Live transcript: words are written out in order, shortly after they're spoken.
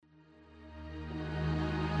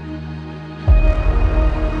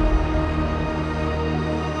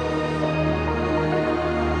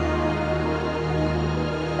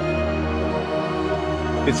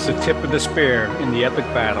It's the tip of the spear in the epic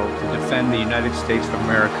battle to defend the United States of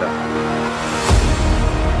America.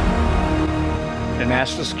 The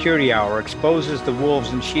National Security Hour exposes the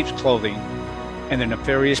wolves in sheep's clothing and their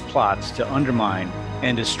nefarious plots to undermine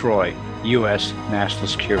and destroy U.S. national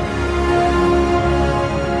security.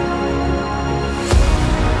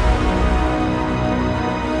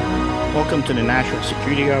 Welcome to the National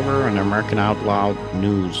Security Hour on American Out Loud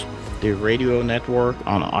News, the radio network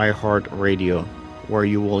on iHeartRadio, where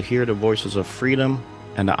you will hear the voices of freedom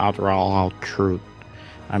and the out loud truth.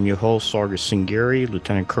 I'm your host, Sargis Sangari,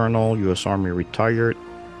 Lieutenant Colonel, U.S. Army retired,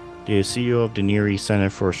 the CEO of the Near East Center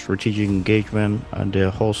for Strategic Engagement, and the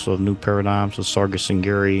host of New Paradigms with Sargis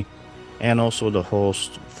Sangari, and also the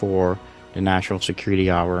host for the National Security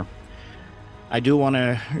Hour. I do want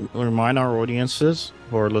to remind our audiences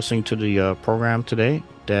who are listening to the program today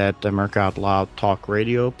that America Out Loud Talk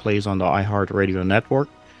Radio plays on the iHeartRadio network.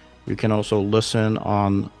 You can also listen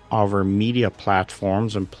on our media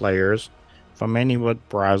platforms and players from any web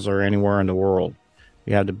browser anywhere in the world.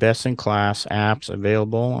 We have the best-in-class apps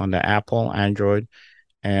available on the Apple, Android,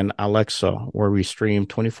 and Alexa, where we stream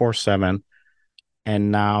 24/7.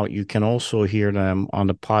 And now you can also hear them on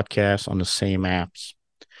the podcast on the same apps.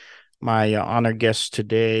 My honored guest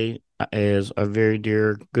today is a very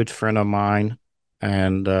dear, good friend of mine,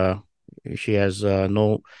 and she has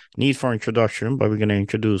no need for introduction, but we're going to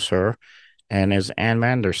introduce her, and is Ann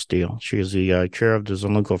Vandersteel. She is the chair of the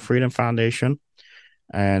Zoonotic Freedom Foundation,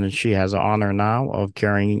 and she has the honor now of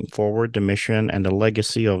carrying forward the mission and the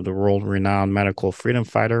legacy of the world-renowned medical freedom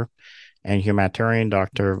fighter and humanitarian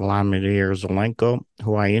Dr. Vladimir Zelenko,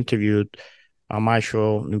 who I interviewed on my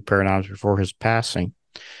show, New Paradigms, before his passing.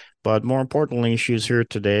 But more importantly, she's here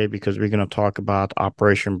today because we're going to talk about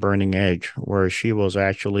Operation Burning Edge, where she was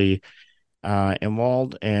actually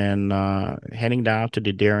involved in heading down to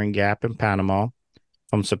the Darien Gap in Panama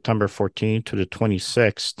from September 14th to the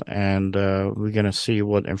 26th. And we're going to see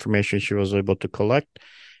what information she was able to collect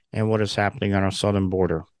and what is happening on our southern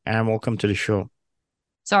border. And welcome to the show.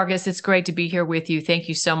 Sargis, it's great to be here with you. Thank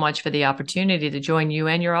you so much for the opportunity to join you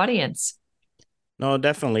and your audience. No,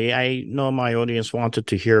 definitely. I know my audience wanted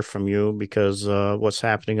to hear from you because what's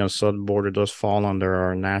happening on the southern border does fall under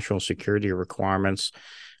our national security requirements.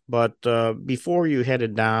 But before you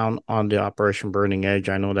headed down on the Operation Burning Edge,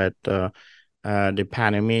 I know that the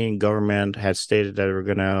Panamanian government had stated that we're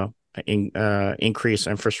going to increase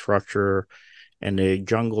infrastructure in the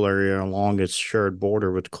jungle area along its shared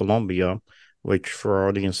border with Colombia, which for our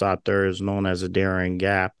audience out there is known as the Darien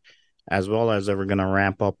Gap, as well as that we're going to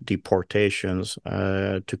ramp up deportations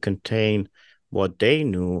to contain what they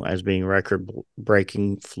knew as being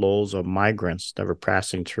record-breaking flows of migrants that were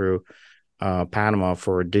passing through Panama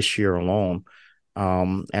for this year alone.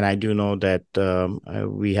 And I do know that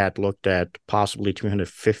we had looked at possibly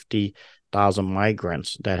 350,000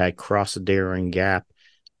 migrants that had crossed the Darien Gap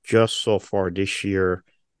just so far this year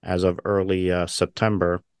as of early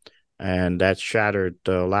September. And that shattered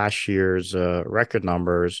last year's record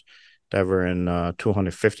numbers that were in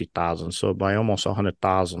 250,000. So by almost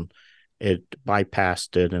 100,000, it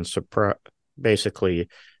bypassed it. And basically,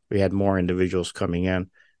 we had more individuals coming in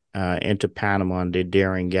into Panama and the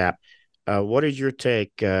Darien Gap. What is your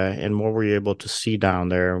take and what were you able to see down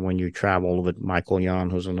there when you traveled with Michael Yan,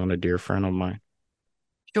 who's another dear friend of mine?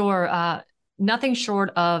 Sure. Nothing short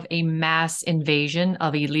of a mass invasion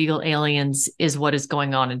of illegal aliens is what is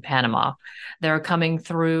going on in Panama. They're coming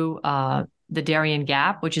through the Darien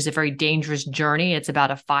Gap, which is a very dangerous journey. It's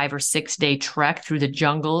about a 5 or 6 day trek through the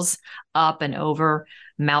jungles, up and over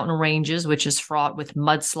mountain ranges, which is fraught with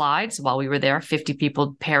mudslides. While we were there, 50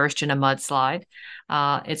 people perished in a mudslide.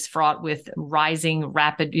 It's fraught with rising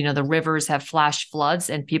rapid, the rivers have flash floods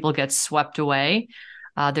and people get swept away.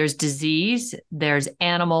 There's disease, there's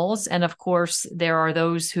animals, and of course, there are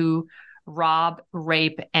those who rob,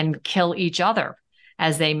 rape, and kill each other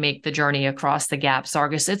as they make the journey across the gap.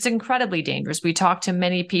 Sargis, it's incredibly dangerous. We talked to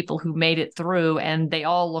many people who made it through, and they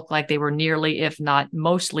all look like they were nearly, if not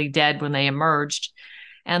mostly, dead when they emerged.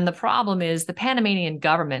 And the problem is the Panamanian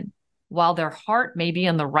government, while their heart may be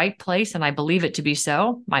in the right place, and I believe it to be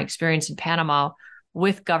so, my experience in Panama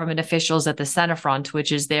with government officials at the Centerfront,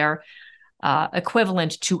 which is their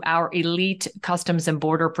equivalent to our elite Customs and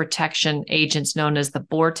Border Protection agents known as the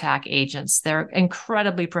BORTAC agents. They're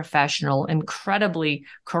incredibly professional, incredibly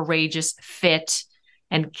courageous, fit,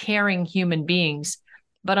 and caring human beings.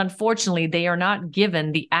 But unfortunately, they are not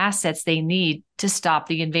given the assets they need to stop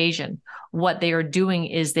the invasion. What they are doing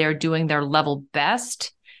is they're doing their level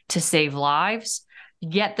best to save lives,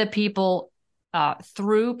 get the people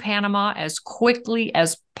through Panama as quickly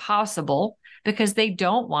as possible because they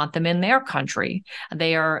don't want them in their country.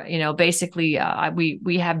 They are, basically,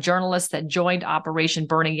 we have journalists that joined Operation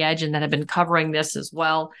Burning Edge and that have been covering this as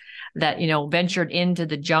well, that, ventured into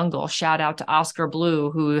the jungle. Shout out to Oscar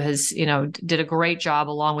Blue, who has, did a great job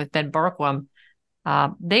along with Ben Berkwam.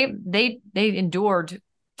 They endured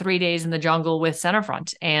 3 days in the jungle with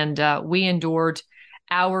Centerfront, and we endured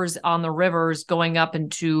hours on the rivers going up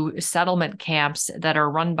into settlement camps that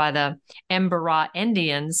are run by the Embera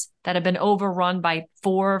Indians that have been overrun by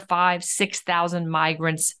 4, 5, 6,000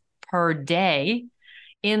 migrants per day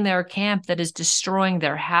in their camp that is destroying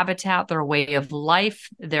their habitat, their way of life,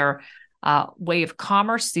 their way of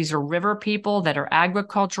commerce. These are river people that are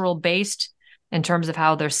agricultural based in terms of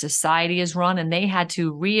how their society is run, and they had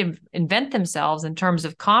to reinvent themselves in terms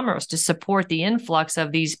of commerce to support the influx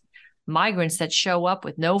of these migrants that show up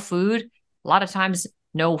with no food, a lot of times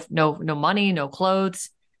no money, no clothes,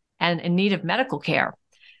 and in need of medical care.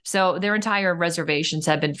 So their entire reservations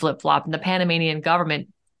have been flip-flopped, and the Panamanian government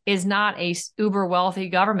is not a uber wealthy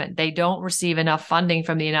government. They don't receive enough funding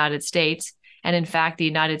from the United States. And in fact, the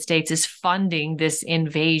United States is funding this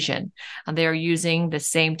invasion. They're using the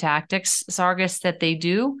same tactics, Sargis, that they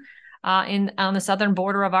do on the southern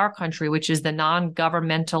border of our country, which is the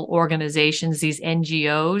non-governmental organizations. These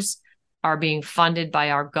NGOs are being funded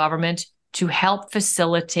by our government to help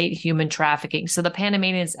facilitate human trafficking. So the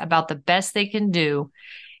Panamanians, about the best they can do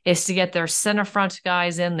is to get their Centerfront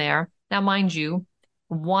guys in there. Now, mind you,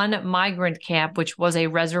 one migrant camp, which was a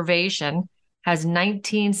reservation, has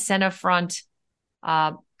 19 Centerfront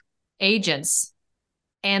agents,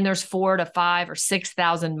 and there's 4,000 to 5,000 or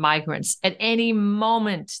 6,000 migrants. At any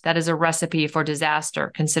moment, that is a recipe for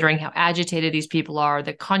disaster, considering how agitated these people are,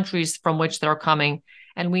 the countries from which they're coming.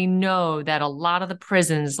 And we know that a lot of the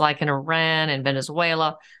prisons, like in Iran and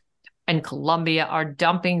Venezuela and Colombia, are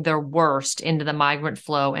dumping their worst into the migrant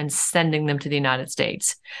flow and sending them to the United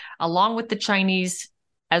States, along with the Chinese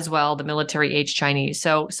as well, the military-age Chinese.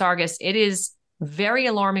 So, Sargis, it is very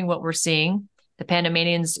alarming what we're seeing. The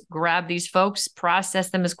Panamanians grab these folks, process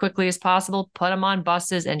them as quickly as possible, put them on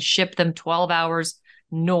buses, and ship them 12 hours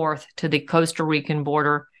north to the Costa Rican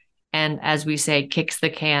border. And as we say, kicks the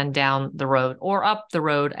can down the road or up the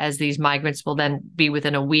road, as these migrants will then be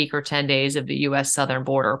within a week or 10 days of the U.S. southern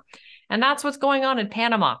border. And that's what's going on in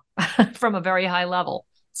Panama from a very high level.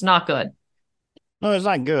 It's not good. No, it's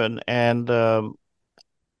not good. And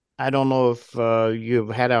I don't know if you've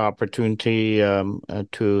had an opportunity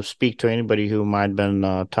to speak to anybody who might have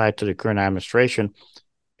been tied to the current administration.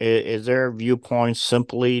 Is their viewpoint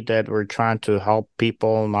simply that we're trying to help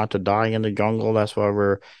people not to die in the jungle? That's why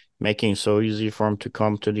we're making it so easy for them to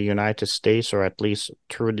come to the United States, or at least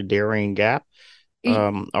through the Darien Gap?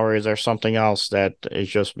 Or is there something else that is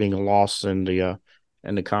just being lost in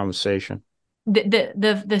the conversation?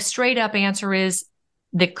 The straight up answer is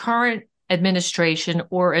the current administration,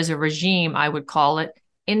 or as a regime, I would call it,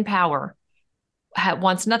 in power,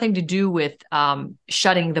 wants nothing to do with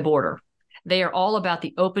shutting the border. They are all about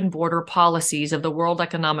the open border policies of the World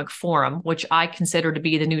Economic Forum, which I consider to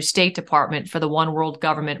be the new State Department for the one world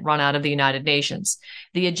government run out of the United Nations.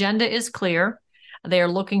 The agenda is clear. They are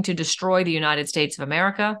looking to destroy the United States of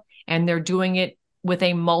America, and they're doing it with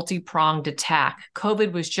a multi-pronged attack.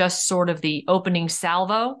 COVID was just sort of the opening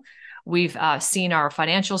salvo. We've seen our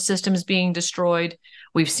financial systems being destroyed.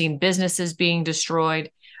 We've seen businesses being destroyed.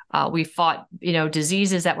 We fought,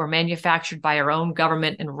 diseases that were manufactured by our own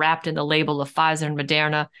government and wrapped in the label of Pfizer and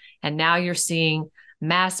Moderna. And now you're seeing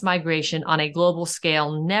mass migration on a global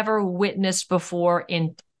scale never witnessed before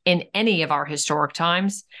in any of our historic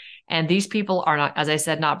times. And these people are not, as I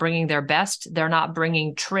said, not bringing their best. They're not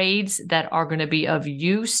bringing trades that are going to be of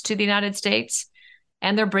use to the United States.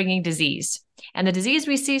 And they're bringing disease. And the disease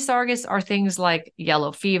we see, Sargis, are things like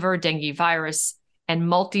yellow fever, dengue virus, and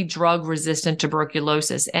multi-drug resistant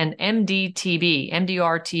tuberculosis, and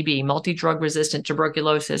MDR-TB, multi-drug resistant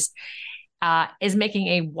tuberculosis, is making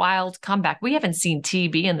a wild comeback. We haven't seen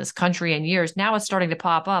TB in this country in years. Now it's starting to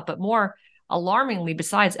pop up, but more alarmingly,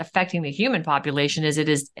 besides affecting the human population, is it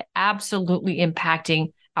is absolutely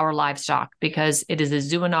impacting our livestock, because it is a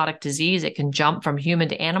zoonotic disease. It can jump from human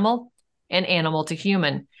to animal and animal to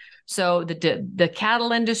human. So the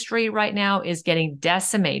cattle industry right now is getting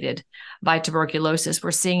decimated by tuberculosis.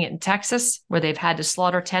 We're seeing it in Texas, where they've had to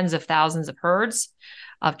slaughter tens of thousands of herds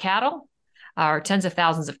of cattle, or tens of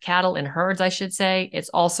thousands of cattle in herds, I should say. It's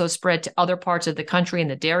also spread to other parts of the country in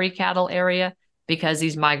the dairy cattle area, because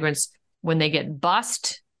these migrants, when they get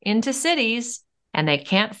bussed into cities and they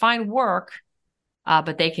can't find work,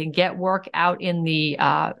 but they can get work out in the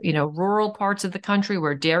rural parts of the country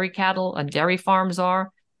where dairy cattle and dairy farms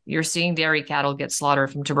are, you're seeing dairy cattle get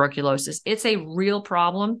slaughtered from tuberculosis. It's a real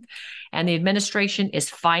problem, and the administration is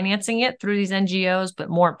financing it through these NGOs, but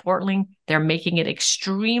more importantly, they're making it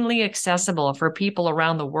extremely accessible for people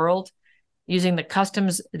around the world using the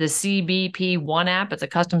CBP-1 app. It's a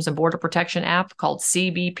Customs and Border Protection app called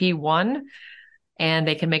CBP-1, and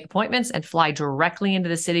they can make appointments and fly directly into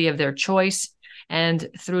the city of their choice. And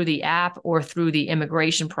through the app or through the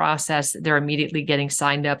immigration process, they're immediately getting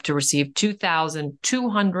signed up to receive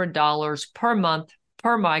 $2,200 per month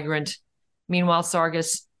per migrant. Meanwhile,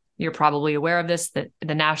 Sargis, you're probably aware of this, that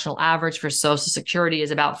the national average for Social Security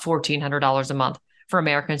is about $1,400 a month for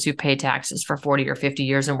Americans who pay taxes for 40 or 50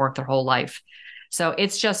 years and work their whole life. So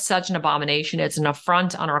it's just such an abomination. It's an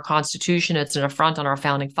affront on our Constitution. It's an affront on our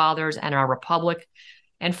founding fathers and our republic.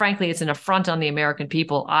 And frankly, it's an affront on the American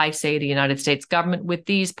people. I say the United States government with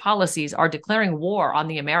these policies are declaring war on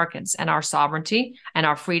the Americans and our sovereignty and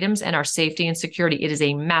our freedoms and our safety and security. It is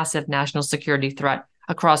a massive national security threat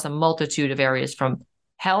across a multitude of areas, from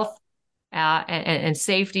health and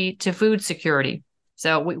safety to food security.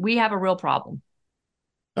 So we have a real problem.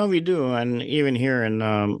 No, we do. And even here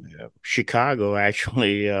in Chicago,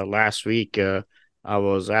 actually, last week, I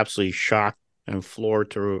was absolutely shocked and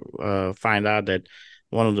floored to find out that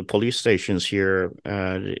one of the police stations here,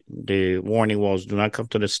 the warning was, do not come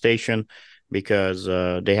to the station because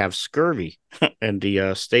they have scurvy in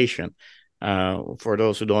the station. For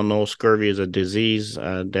those who don't know, scurvy is a disease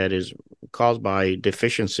that is caused by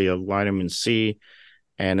deficiency of vitamin C,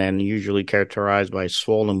 and then usually characterized by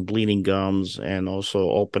swollen, bleeding gums and also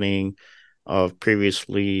opening of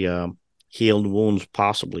previously healed wounds,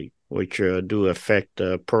 possibly, which do affect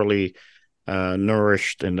poorly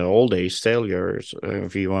nourished in the old days sailors,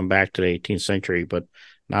 if you went back to the 18th century. But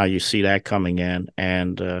now you see that coming in,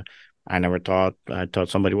 and I thought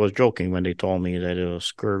somebody was joking when they told me that it was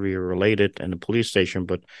scurvy related in the police station.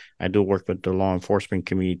 But I do work with the law enforcement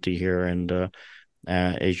community here, and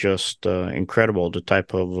it's just incredible the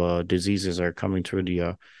type of diseases that are coming through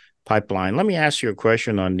the pipeline. Let me ask you a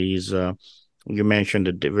question on these. You mentioned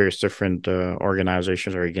the various different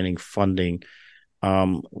organizations are getting funding.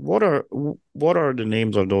 What are the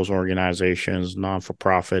names of those organizations,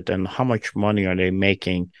 non-for-profit, and how much money are they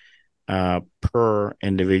making per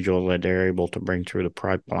individual that they're able to bring through the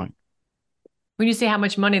pipeline? When you say how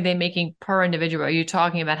much money they're making per individual, are you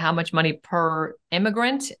talking about how much money per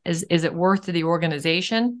immigrant is it worth to the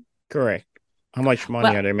organization? Correct. How much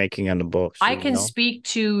money are they making on the books? I can speak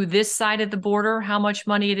to this side of the border, how much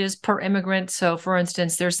money it is per immigrant. So, for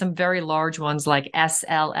instance, there's some very large ones like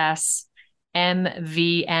SLS,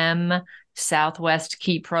 MVM, Southwest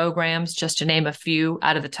Key Programs, just to name a few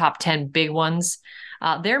out of the top 10 big ones.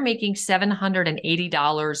 They're making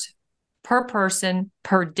 $780 per person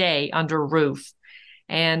per day under roof.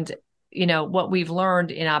 And, you know, what we've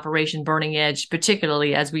learned in Operation Burning Edge,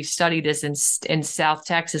 particularly as we study this in South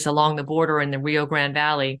Texas along the border in the Rio Grande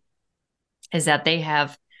Valley, is that they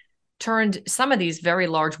have turned some of these very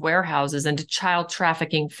large warehouses into child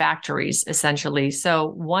trafficking factories, essentially. So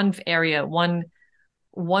one area, one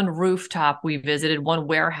rooftop we visited, one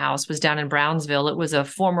warehouse was down in Brownsville. It was a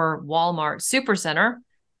former Walmart supercenter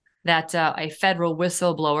that a federal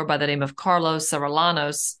whistleblower by the name of Carlos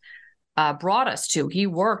Serranos brought us to. He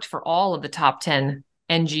worked for all of the top 10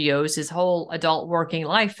 NGOs his whole adult working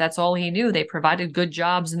life. That's all he knew. They provided good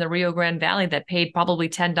jobs in the Rio Grande Valley that paid probably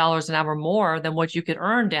 $10 an hour more than what you could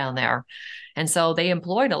earn down there. And so they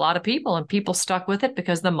employed a lot of people, and people stuck with it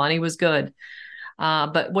because the money was good.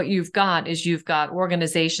 But what you've got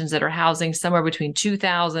organizations that are housing somewhere between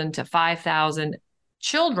 2,000 to 5,000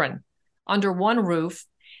 children under one roof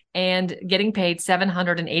and getting paid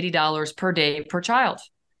 $780 per day per child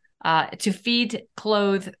to feed,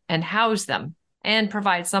 clothe, and house them, and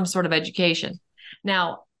provide some sort of education.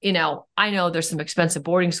 Now, you know, I know there's some expensive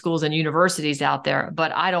boarding schools and universities out there,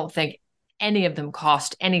 but I don't think any of them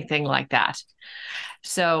cost anything like that.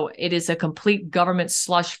 So it is a complete government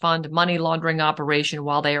slush fund money laundering operation,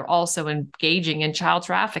 while they are also engaging in child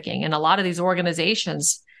trafficking. And a lot of these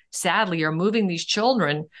organizations, sadly, are moving these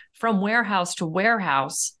children from warehouse to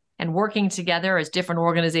warehouse and working together as different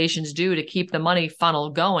organizations do to keep the money funnel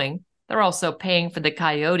going. They're also paying for the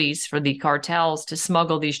coyotes, for the cartels to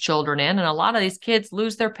smuggle these children in. And a lot of these kids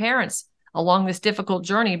lose their parents along this difficult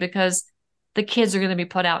journey because the kids are going to be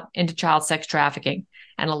put out into child sex trafficking.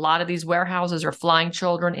 And a lot of these warehouses are flying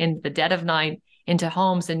children in the dead of night into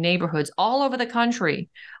homes and neighborhoods all over the country,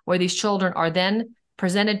 where these children are then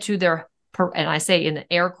presented to their, and I say in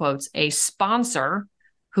air quotes, a sponsor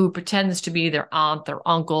who pretends to be their aunt, their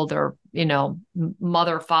uncle, their, you know,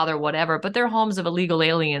 mother, father, whatever, but they're homes of illegal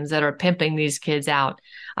aliens that are pimping these kids out.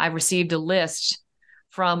 I received a list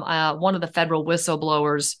from one of the federal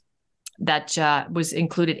whistleblowers that was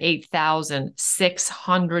included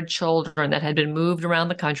 8,600 children that had been moved around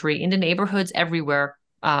the country into neighborhoods everywhere,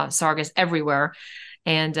 Sargis, everywhere.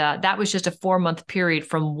 And that was just a 4-month period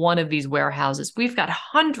from one of these warehouses. We've got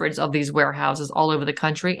hundreds of these warehouses all over the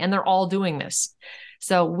country, and they're all doing this.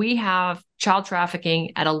 So we have child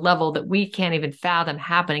trafficking at a level that we can't even fathom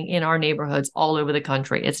happening in our neighborhoods all over the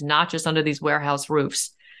country. It's not just under these warehouse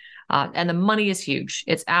roofs. And the money is huge.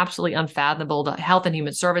 It's absolutely unfathomable. The Health and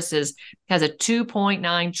Human Services has a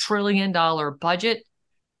 $2.9 trillion budget.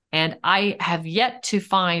 And I have yet to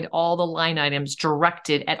find all the line items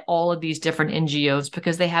directed at all of these different NGOs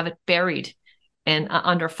because they have it buried and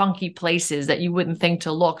under funky places that you wouldn't think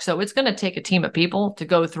to look. So it's going to take a team of people to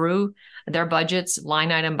go through their budgets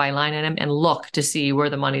line item by line item and look to see where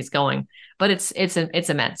the money's going. But it's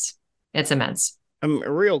immense. It's immense.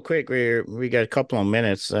 Real quick, we got a couple of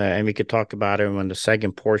minutes, and we could talk about it when the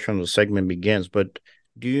second portion of the segment begins. But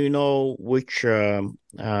do you know which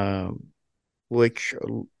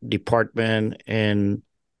department in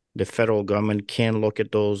the federal government can look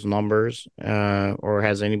at those numbers, or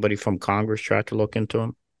has anybody from Congress tried to look into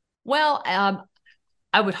them? Well,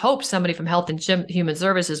 I would hope somebody from Health and Human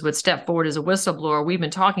Services would step forward as a whistleblower. We've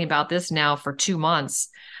been talking about this now for 2 months.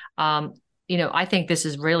 I think this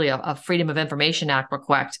is really a Freedom of Information Act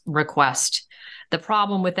request. The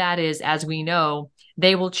problem with that is, as we know,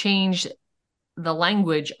 they will change the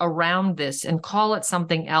language around this and call it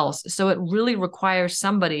something else. So it really requires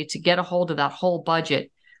somebody to get a hold of that whole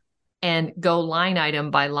budget and go line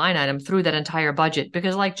item by line item through that entire budget.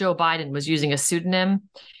 Because like Joe Biden was using a pseudonym,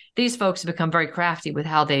 these folks have become very crafty with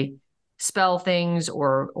how they spell things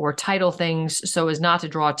or title things so as not to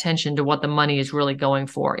draw attention to what the money is really going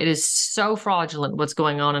for. It is so fraudulent what's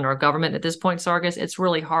going on in our government at this point, Sargis. It's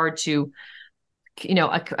really hard to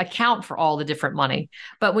account for all the different money.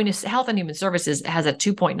 But when Health and Human Services has a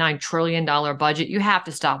 $2.9 trillion budget, you have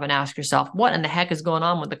to stop and ask yourself, what in the heck is going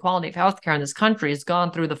on with the quality of healthcare in this country has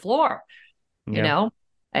gone through the floor? Yeah.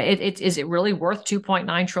 Is it really worth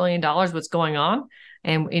 $2.9 trillion what's going on?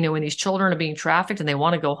 And, when these children are being trafficked and they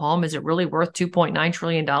want to go home, is it really worth $2.9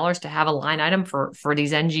 trillion to have a line item for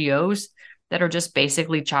these NGOs that are just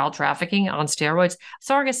basically child trafficking on steroids?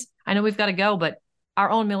 Sargis, I know we've got to go, but our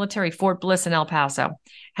own military Fort Bliss in El Paso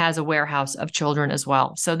has a warehouse of children as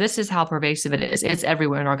well. So this is how pervasive it is. It's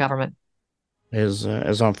everywhere in our government. Is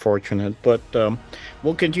unfortunate, but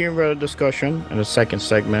we'll continue our discussion in the second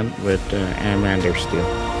segment with Ann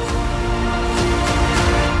Vandersteel.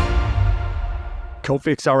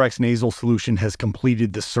 Cofix RX nasal solution has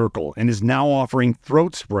completed the circle and is now offering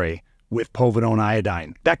throat spray with povidone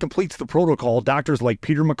iodine. That completes the protocol doctors like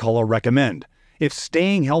Peter McCullough recommend. If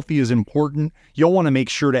staying healthy is important, you'll want to make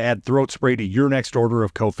sure to add throat spray to your next order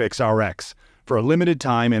of Cofix RX. For a limited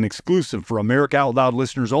time and exclusive for America Out Loud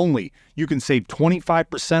listeners only, you can save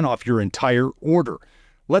 25% off your entire order.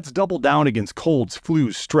 Let's double down against colds,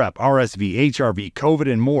 flus, strep, RSV, HRV, COVID,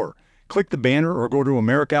 and more. Click the banner or go to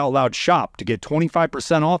America Out Loud shop to get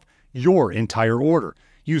 25% off your entire order.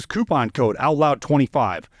 Use coupon code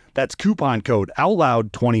OUTLOUD25. That's coupon code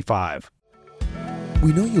OUTLOUD25.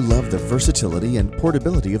 We know you love the versatility and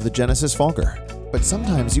portability of the Genesis Fogger, but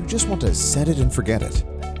sometimes you just want to set it and forget it.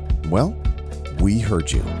 Well, we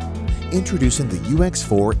heard you. Introducing the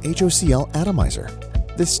UX4 HOCL Atomizer.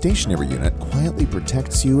 This stationary unit quietly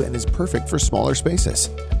protects you and is perfect for smaller spaces.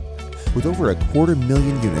 With over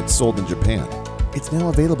 250,000 units sold in Japan, it's now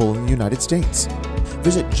available in the United States.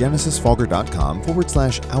 Visit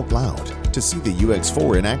genesisfogger.com/outloud to see the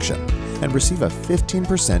UX4 in action and receive a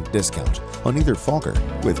 15% discount on either Fogger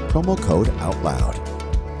with promo code OUTLOUD.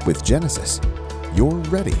 With Genesis, you're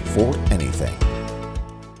ready for anything.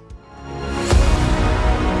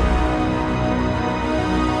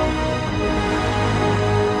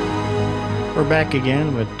 We're back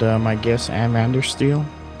again with my guest, Ann Vandersteel,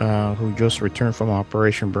 who just returned from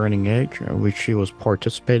Operation Burning Edge, which she was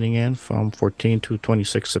participating in from 14 to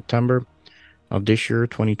 26 September of this year,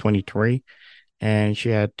 2023. And she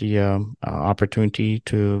had the opportunity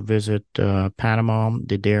to visit Panama,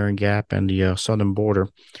 the Darien Gap, and the southern border.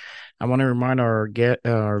 I want to remind our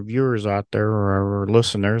viewers out there, or our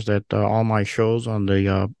listeners, that all my shows on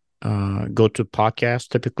the go-to podcast,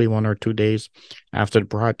 typically 1 or 2 days after the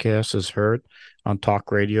broadcast is heard on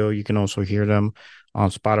talk radio. You can also hear them on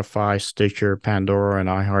Spotify, Stitcher, Pandora, and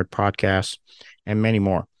iHeart Podcasts, and many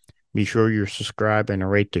more. Be sure you subscribe and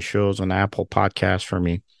rate the shows on Apple Podcasts for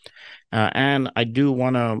me. And I do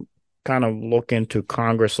want to kind of look into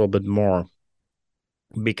Congress a little bit more,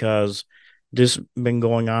 because this has been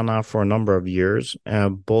going on now for a number of years.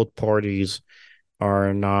 Both parties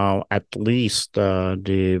are now, at least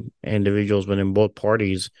the individuals within both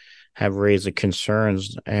parties have raised the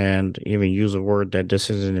concerns and even used the word that this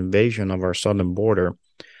is an invasion of our southern border.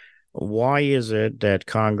 Why is it that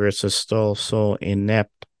Congress is still so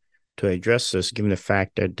inept to address this, given the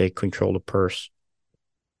fact that they control the purse?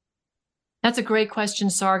 That's a great question,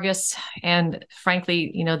 Sargis. And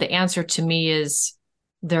frankly, the answer to me is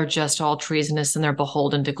they're just all treasonous and they're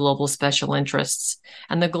beholden to global special interests.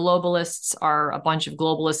 And the globalists are a bunch of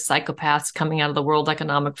globalist psychopaths coming out of the World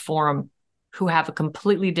Economic Forum who have a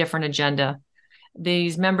completely different agenda.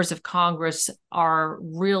 These members of Congress are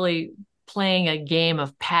really playing a game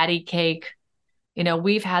of patty cake.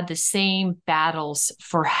 We've had the same battles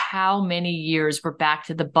for how many years? We're back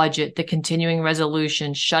to the budget, the continuing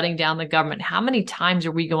resolution, shutting down the government. How many times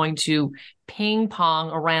are we going to ping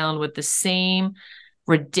pong around with the same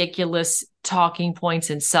ridiculous talking points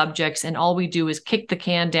and subjects? And all we do is kick the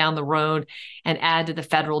can down the road and add to the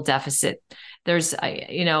federal deficit. Or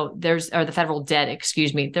the federal debt,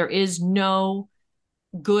 excuse me. There is no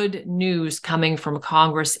good news coming from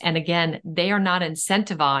Congress. And again, they are not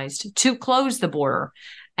incentivized to close the border.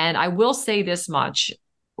 And I will say this much.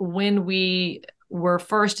 When we were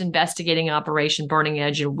first investigating Operation Burning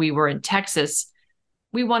Edge and we were in Texas,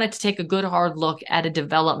 we wanted to take a good hard look at a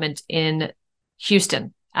development in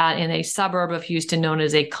Houston, in a suburb of Houston known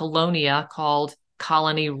as a colonia called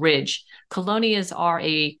Colony Ridge. Colonias are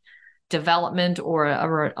a development or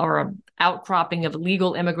a outcropping of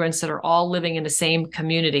illegal immigrants that are all living in the same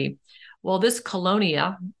community. Well, this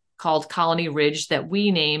colonia called Colony Ridge that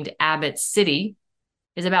we named Abbott City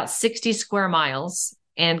is about 60 square miles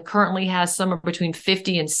and currently has somewhere between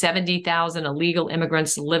 50 and 70,000 illegal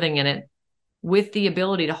immigrants living in it, with the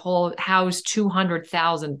ability to house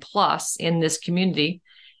 200,000 plus in this community.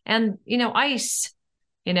 And, ICE,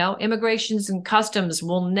 immigrations and customs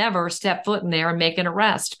will never step foot in there and make an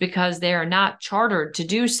arrest because they are not chartered to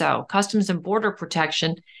do so. Customs and Border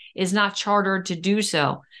Protection is not chartered to do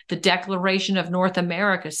so. The Declaration of North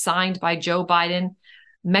America, signed by Joe Biden,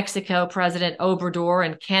 Mexico President Obrador,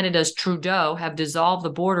 and Canada's Trudeau, have dissolved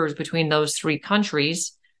the borders between those three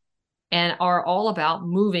countries and are all about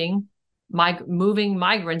moving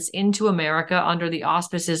migrants into America under the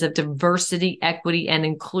auspices of diversity, equity, and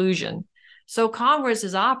inclusion. So Congress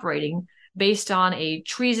is operating based on a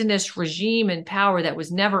treasonous regime in power that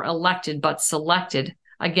was never elected but selected,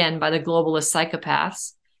 again, by the globalist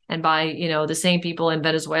psychopaths and by, the same people in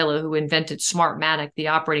Venezuela who invented Smartmatic, the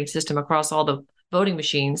operating system across all the voting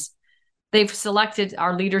machines. They've selected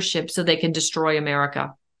our leadership so they can destroy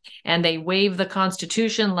America. And they wave the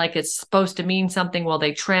Constitution like it's supposed to mean something while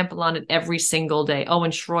they trample on it every single day.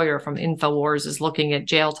 Owen Schroyer from InfoWars is looking at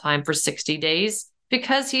jail time for 60 days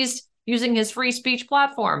because he's using his free speech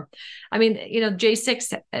platform. I mean,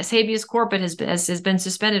 J6 habeas corpus has been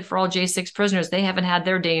suspended for all J6 prisoners. They haven't had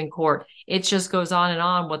their day in court. It just goes on and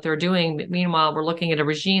on what they're doing. Meanwhile, we're looking at a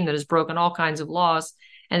regime that has broken all kinds of laws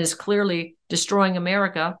and is clearly destroying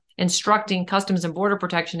America, instructing Customs and Border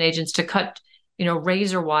Protection agents to cut,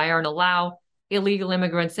 razor wire and allow illegal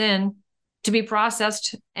immigrants in to be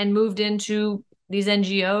processed and moved into these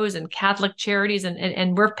NGOs and Catholic charities,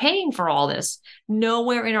 and we're paying for all this.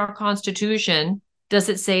 Nowhere in our Constitution does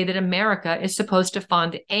it say that America is supposed to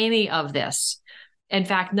fund any of this. In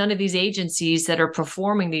fact, none of these agencies that are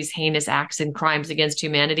performing these heinous acts and crimes against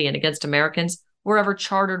humanity and against Americans were ever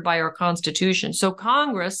chartered by our Constitution. So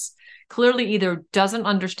Congress clearly either doesn't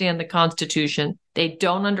understand the Constitution, they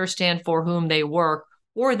don't understand for whom they work,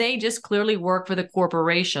 or they just clearly work for the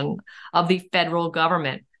corporation of the federal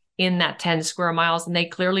government in that 10 square miles, and they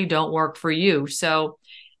clearly don't work for you. So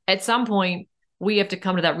at some point, we have to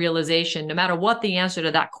come to that realization, no matter what the answer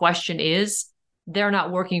to that question is, they're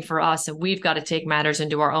not working for us, and we've got to take matters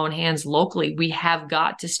into our own hands locally. We have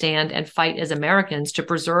got to stand and fight as Americans to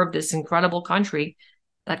preserve this incredible country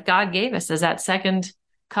that God gave us as that second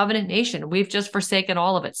covenant nation. We've just forsaken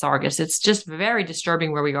all of it, Sargis. It's just very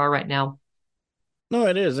disturbing where we are right now. No,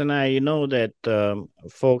 it is. And I know that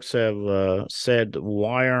folks have said,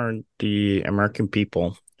 why aren't the American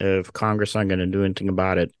people, if Congress aren't going to do anything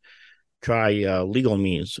about it, try legal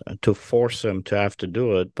means to force them to have to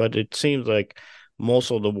do it? But it seems like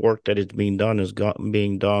most of the work that is being done is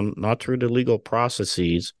being done not through the legal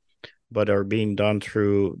processes, but are being done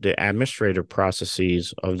through the administrative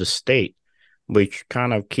processes of the state, which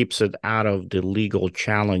kind of keeps it out of the legal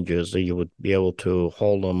challenges that you would be able to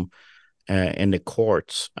hold them in the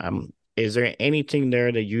courts. Is there anything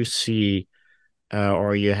there that you see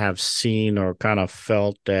or you have seen or kind of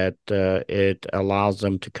felt that it allows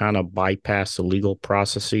them to kind of bypass the legal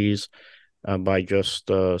processes by just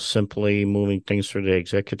simply moving things through the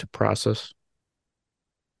executive process?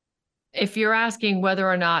 If you're asking whether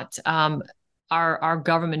or not our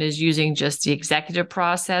government is using just the executive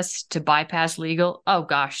process to bypass legal, oh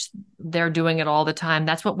gosh, they're doing it all the time.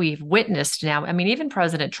 That's what we've witnessed now. I mean, even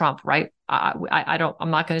President Trump, right?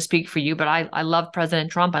 I'm not going to speak for you, but I love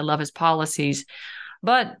President Trump. I love his policies,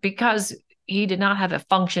 but because he did not have a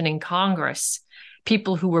functioning Congress,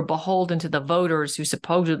 people who were beholden to the voters who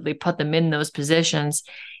supposedly put them in those positions,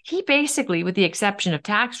 he basically, with the exception of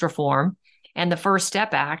tax reform and the First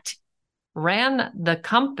Step Act, ran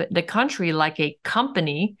the country like a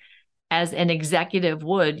company, as an executive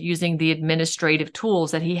would, using the administrative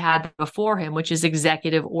tools that he had before him, which is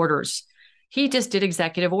executive orders. He just did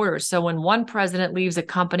executive orders. So when one president leaves a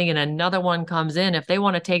company and another one comes in, if they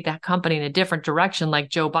want to take that company in a different direction, like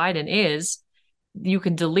Joe Biden is, you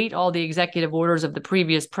can delete all the executive orders of the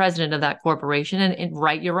previous president of that corporation and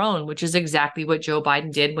write your own, which is exactly what Joe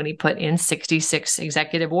Biden did when he put in 66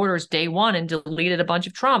 executive orders day one and deleted a bunch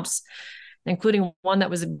of Trump's, including one that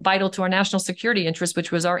was vital to our national security interests,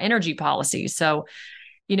 which was our energy policy. So,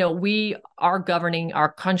 we are governing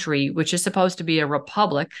our country, which is supposed to be a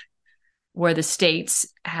republic where the states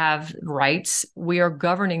have rights. We are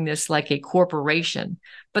governing this like a corporation,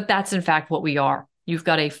 but that's in fact what we are. You've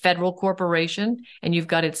got a federal corporation and you've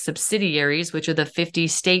got its subsidiaries, which are the 50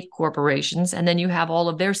 state corporations. And then you have all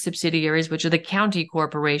of their subsidiaries, which are the county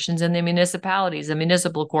corporations and the municipalities, the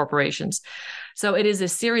municipal corporations. So it is a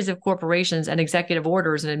series of corporations and executive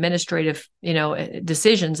orders and administrative,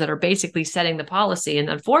 decisions that are basically setting the policy. And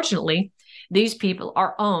unfortunately, these people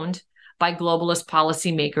are owned by globalist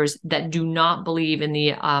policymakers that do not believe in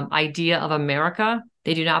the idea of America.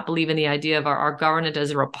 They do not believe in the idea of our government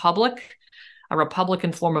as a republic. A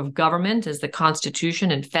Republican form of government is the Constitution,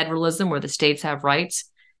 and federalism where the states have rights.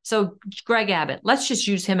 So Greg Abbott, let's just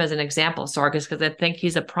use him as an example, Sargis, because I think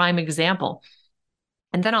he's a prime example.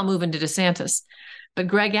 And then I'll move into DeSantis. But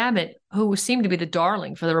Greg Abbott, who seemed to be the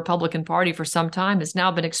darling for the Republican Party for some time, has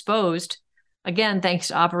now been exposed. Again, thanks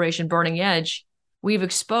to Operation Burning Edge, we've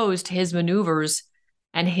exposed his maneuvers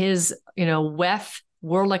and his, WEF,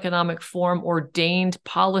 World Economic Forum ordained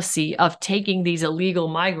policy of taking these illegal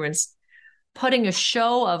migrants, putting a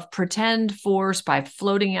show of pretend force by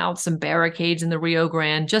floating out some barricades in the Rio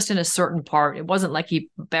Grande, just in a certain part. It wasn't like he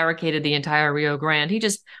barricaded the entire Rio Grande. He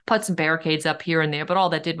just put some barricades up here and there, but all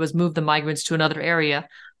that did was move the migrants to another area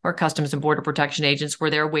where Customs and Border Protection agents were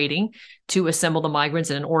there waiting to assemble the migrants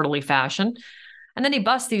in an orderly fashion. And then he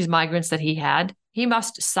busts these migrants that he had. He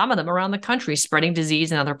mussed some of them around the country, spreading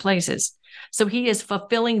disease in other places. So he is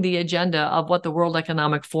fulfilling the agenda of what the World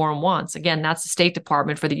Economic Forum wants. Again, that's the State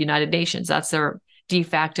Department for the United Nations. That's their de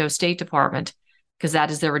facto State Department, because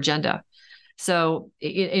that is their agenda. So,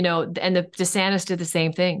 and the DeSantis did the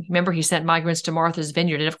same thing. Remember, he sent migrants to Martha's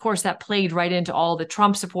Vineyard. And of course, that played right into all the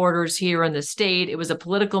Trump supporters here in the state. It was a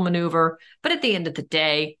political maneuver. But at the end of the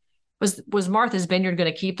day, was Martha's Vineyard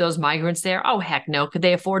going to keep those migrants there? Oh, heck no. Could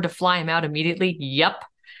they afford to fly them out immediately? Yep.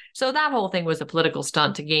 So that whole thing was a political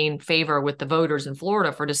stunt to gain favor with the voters in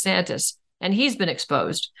Florida for DeSantis. And he's been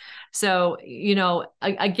exposed. So,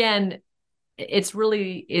 again,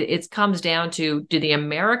 it comes down to, do the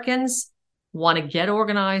Americans want to get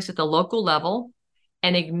organized at the local level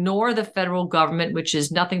and ignore the federal government, which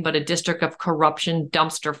is nothing but a district of corruption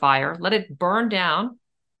dumpster fire, let it burn down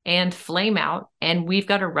and flame out, and we've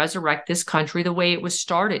got to resurrect this country the way it was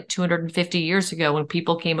started 250 years ago, when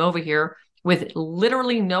people came over here with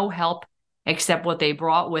literally no help except what they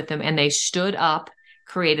brought with them, and they stood up,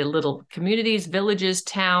 created little communities, villages,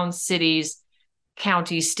 towns, cities,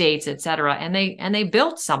 counties, states, etc., and they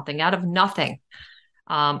built something out of nothing.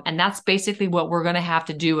 And that's basically what we're going to have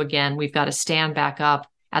to do again. We've got to stand back up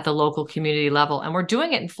at the local community level, and we're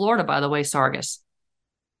doing it in Florida, by the way, Sargis.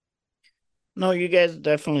 No, you guys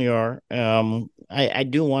definitely are. I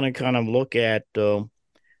do want to kind of look at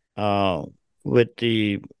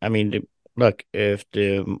look, if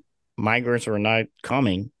the migrants are not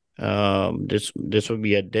coming, this would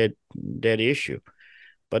be a dead issue.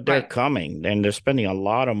 But they're coming, and they're spending a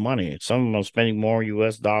lot of money. Some of them are spending more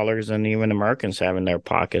U.S. dollars than even Americans have in their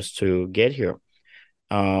pockets to get here.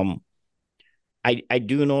 I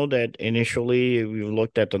do know that initially we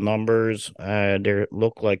looked at the numbers. They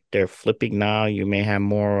look like they're flipping now. You may have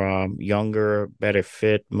more younger, better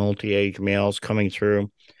fit, multi-age males coming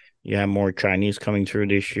through. You have more Chinese coming through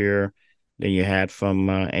this year than you had from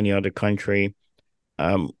any other country.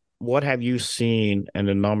 What have you seen in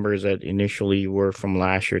the numbers that initially were from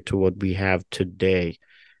last year to what we have today,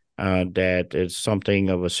 that is something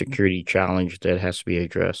of a security challenge that has to be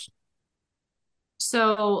addressed?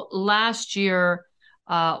 So last year,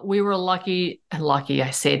 we were lucky,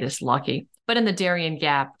 I say this lucky, but in the Darien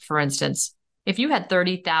Gap, for instance, if you had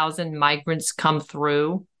 30,000 migrants come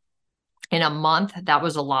through in a month, that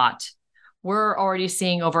was a lot. We're already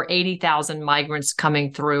seeing over 80,000 migrants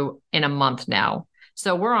coming through in a month now.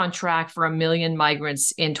 So we're on track for 1 million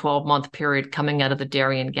migrants in 12-month period coming out of the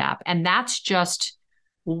Darien Gap. And that's just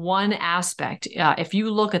one aspect. If you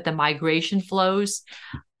look at the migration flows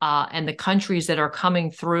and the countries that are coming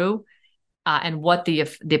through and what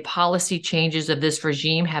the policy changes of this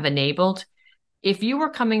regime have enabled, if you were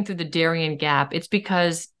coming through the Darien Gap, it's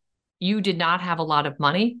because you did not have a lot of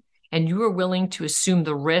money and you were willing to assume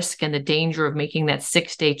the risk and the danger of making that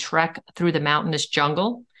 6-day trek through the mountainous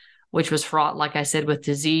jungle, which was fraught, like I said, with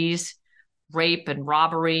disease, rape, and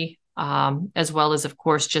robbery, as well as, of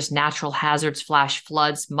course, just natural hazards, flash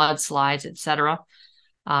floods, mudslides, et cetera,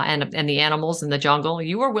 and the animals in the jungle.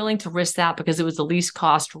 You were willing to risk that because it was the least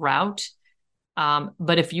cost route.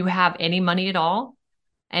 But if you have any money at all,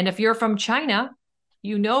 and if you're from China,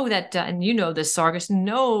 you know that, and you know this, Sargis,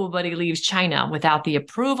 nobody leaves China without the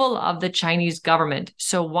approval of the Chinese government.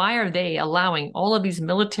 So why are they allowing all of these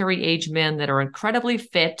military-age men that are incredibly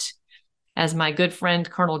fit? As my good friend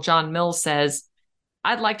Colonel John Mills says,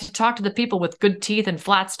 I'd like to talk to the people with good teeth and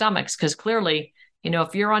flat stomachs, because clearly,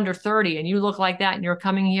 if you're under 30 and you look like that and you're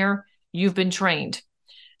coming here, you've been trained.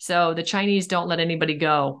 So the Chinese don't let anybody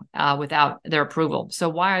go without their approval. So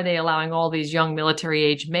why are they allowing all these young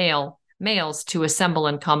military-age males to assemble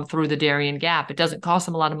and come through the Darien Gap? It doesn't cost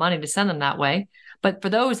them a lot of money to send them that way. But for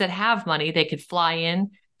those that have money, they could fly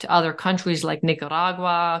in to other countries like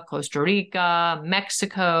Nicaragua, Costa Rica,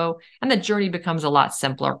 Mexico, and the journey becomes a lot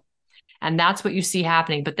simpler. And that's what you see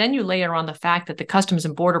happening. But then you layer on the fact that the Customs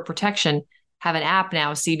and Border Protection have an app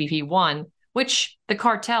now, CBP One, which the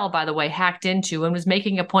cartel, by the way, hacked into and was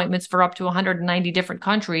making appointments for up to 190 different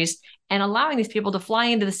countries and allowing these people to fly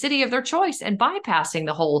into the city of their choice and bypassing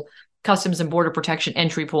the whole Customs and Border Protection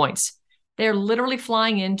entry points. They're literally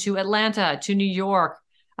flying into Atlanta, to New York,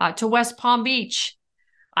 to West Palm Beach.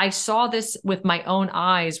 I saw this with my own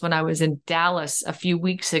eyes when I was in Dallas a few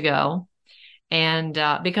weeks ago. And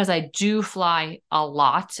because I do fly a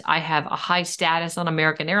lot, I have a high status on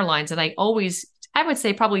American Airlines. And I would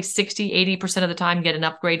say probably 60, 80% of the time get an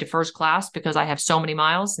upgrade to first class because I have so many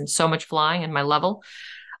miles and so much flying and my level,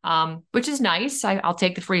 which is nice. I'll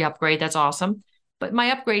take the free upgrade. That's awesome. But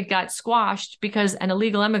my upgrade got squashed because an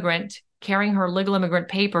illegal immigrant carrying her legal immigrant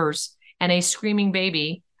papers and a screaming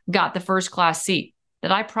baby got the first class seat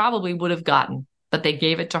that I probably would have gotten, but they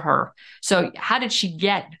gave it to her. So how did she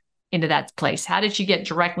get into that place? How did she get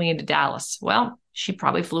directly into Dallas? Well, she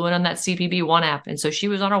probably flew in on that CPB One app. And so she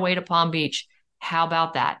was on her way to Palm Beach. How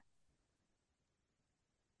about that?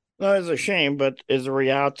 No, it's a shame, but it's a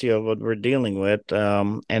reality of what we're dealing with.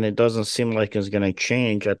 And it doesn't seem like it's going to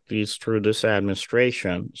change, at least through this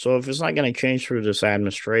administration. So if it's not going to change through this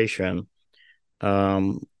administration, what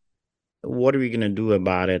are we going to do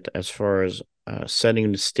about it as far as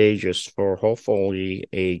setting the stages for hopefully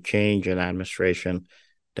a change in administration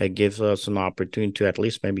that gives us an opportunity to at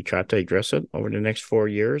least maybe try to address it over the next 4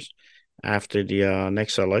 years after the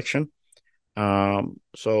next election?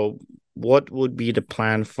 So what would be the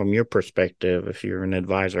plan from your perspective if you're an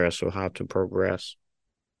advisor as to how to progress?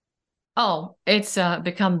 Oh, it's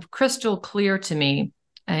become crystal clear to me.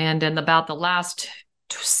 And in about the last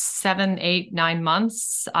 7, 8, 9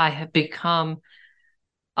 months, I have become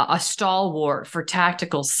a stalwart for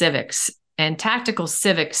tactical civics. And tactical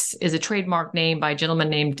civics is a trademark name by a gentleman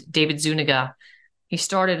named David Zuniga. He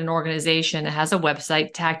started an organization that has a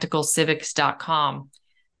website, tacticalcivics.com.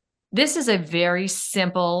 This is a very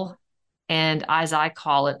simple and, as I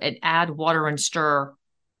call it, an add water and stir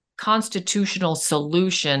constitutional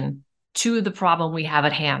solution to the problem we have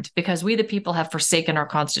at hand, because we, the people, have forsaken our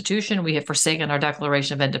Constitution, we have forsaken our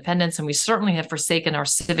Declaration of Independence, and we certainly have forsaken our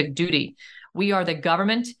civic duty. We are the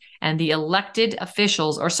government, and the elected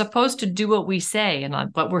officials are supposed to do what we say. And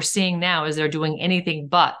what we're seeing now is they're doing anything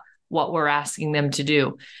but what we're asking them to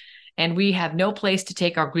do. And we have no place to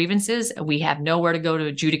take our grievances. We have nowhere to go to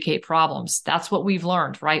adjudicate problems. That's what we've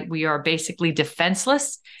learned, right? We are basically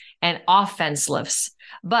defenseless and offenseless.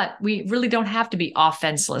 But we really don't have to be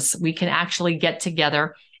offenseless. We can actually get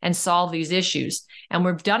together and solve these issues. And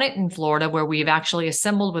we've done it in Florida, where we've actually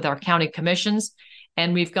assembled with our county commissions,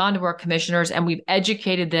 and we've gone to our commissioners and we've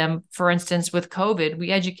educated them. For instance, with COVID,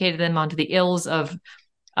 we educated them onto the ills of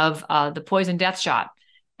the poison death shot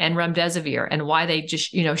and remdesivir, and why they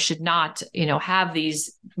just, should not, have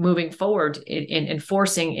these moving forward in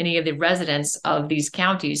enforcing any of the residents of these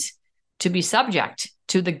counties to be subject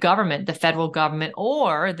to the government, the federal government,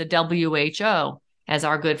 or the WHO. As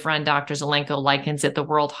our good friend Dr. Zelenko likens it, the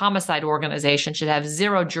World Homicide Organization should have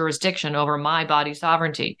zero jurisdiction over my body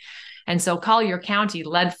sovereignty. And so Collier County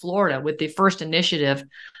led Florida with the first initiative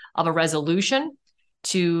of a resolution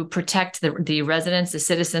to protect the residents, the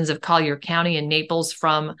citizens of Collier County and Naples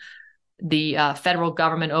from the federal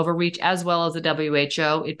government overreach, as well as the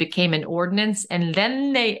WHO. It became an ordinance, and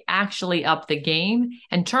then they actually upped the game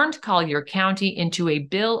and turned Collier County into a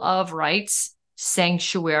Bill of Rights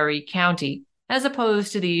sanctuary county, as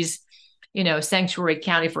opposed to these, sanctuary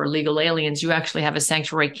county for illegal aliens. You actually have a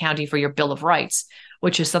sanctuary county for your Bill of Rights,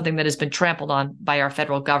 which is something that has been trampled on by our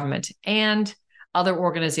federal government and other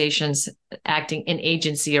organizations acting in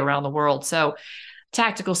agency around the world. So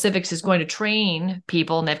Tactical Civics is going to train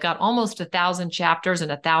people, and they've got almost 1,000 chapters in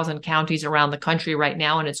 1,000 counties around the country right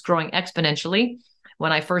now, and it's growing exponentially.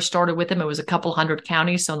 When I first started with them, it was a couple hundred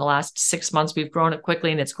counties. So in the last 6 months, we've grown it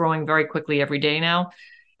quickly, and it's growing very quickly every day now.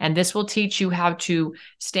 And this will teach you how to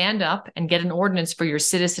stand up and get an ordinance for your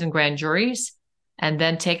citizen grand juries, and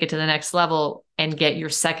then take it to the next level and get your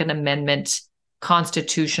Second Amendment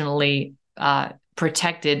constitutionally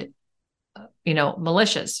protected,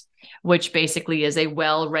 militias, which basically is a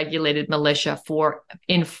well-regulated militia for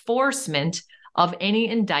enforcement of any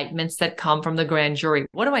indictments that come from the grand jury.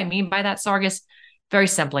 What do I mean by that, Sargis? Very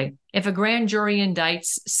simply, if a grand jury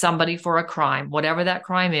indicts somebody for a crime, whatever that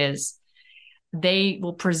crime is, they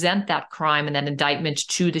will present that crime and that indictment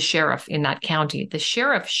to the sheriff in that county. The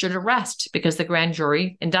sheriff should arrest because the grand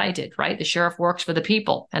jury indicted, right? The sheriff works for the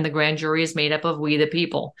people, and the grand jury is made up of we the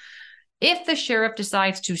people. If the sheriff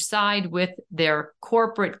decides to side with their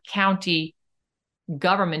corporate county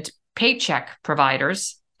government paycheck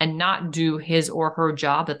providers and not do his or her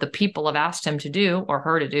job that the people have asked him to do or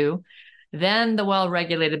her to do, then the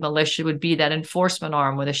well-regulated militia would be that enforcement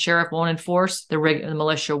arm where the sheriff won't enforce, the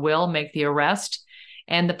militia will make the arrest,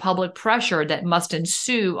 and the public pressure that must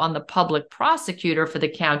ensue on the public prosecutor for the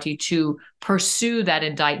county to pursue that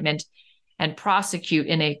indictment and prosecute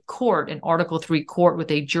in a court, an Article 3 court with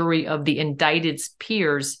a jury of the indicted's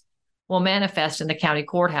peers, will manifest in the county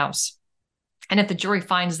courthouse. And if the jury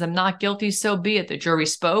finds them not guilty, so be it. The jury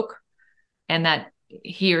spoke, and that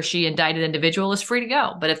he or she indicted individual is free to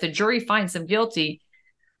go. But if the jury finds them guilty,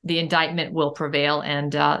 the indictment will prevail,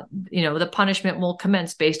 and the punishment will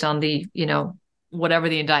commence based on the whatever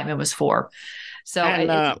the indictment was for. So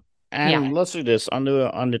let's do this on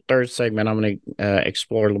the third segment. I'm going to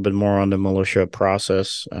explore a little bit more on the militia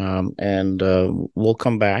process, and we'll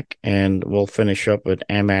come back and we'll finish up with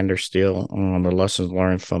Ann Vandersteel on the lessons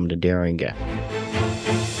learned from the Darien Gap.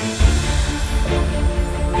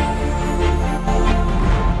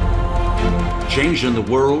 Changing the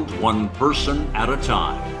world one person at a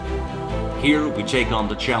time. Here we take on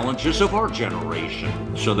the challenges of our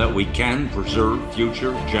generation so that we can preserve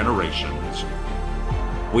future generations.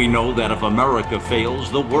 We know that if America fails,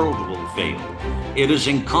 the world will fail. It is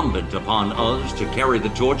incumbent upon us to carry the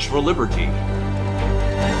torch for liberty.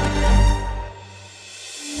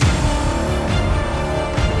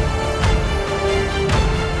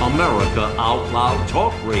 America Out Loud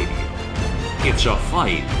Talk Radio. It's a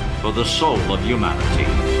fight for the soul of humanity.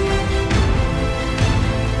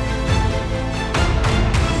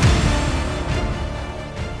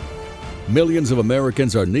 Millions of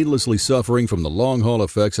Americans are needlessly suffering from the long-haul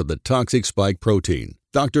effects of the toxic spike protein.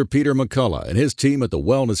 Dr. Peter McCullough and his team at the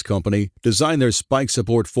Wellness Company designed their spike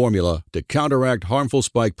support formula to counteract harmful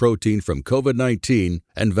spike protein from COVID-19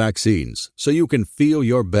 and vaccines so you can feel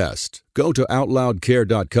your best. Go to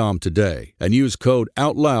OutLoudCare.com today and use code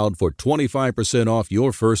OUTLOUD for 25% off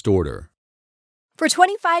your first order. For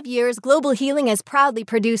 25 years, Global Healing has proudly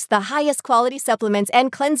produced the highest quality supplements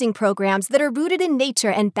and cleansing programs that are rooted in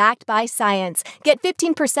nature and backed by science. Get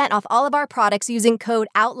 15% off all of our products using code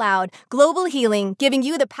OUTLOUD. Global Healing, giving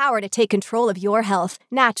you the power to take control of your health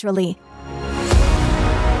naturally.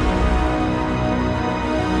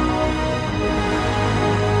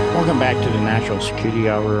 Welcome back to the National Security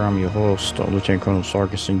Hour. I'm your host, Lieutenant Colonel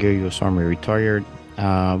Sargis Sangari, U.S. Army retired.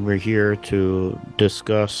 We're here to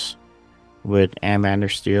discuss with Ann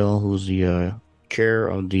Vandersteel, who's the chair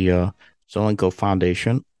of the Zelenko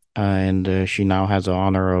Foundation, and she now has the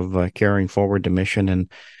honor of carrying forward the mission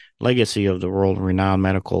and legacy of the world-renowned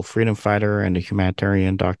medical freedom fighter and the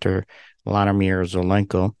humanitarian Dr. Vladimir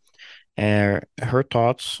Zelenko. Her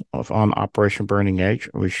thoughts on Operation Burning Edge,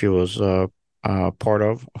 which she was part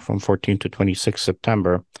of from 14 to 26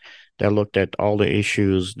 September, that looked at all the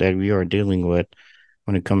issues that we are dealing with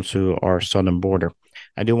when it comes to our southern border.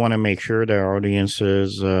 I do want to make sure that our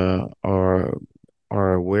audiences are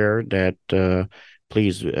aware that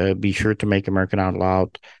please be sure to make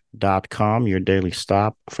AmericanOutloud.com your daily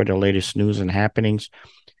stop for the latest news and happenings.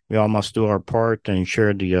 We all must do our part and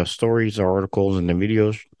share the stories, the articles, and the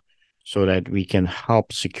videos so that we can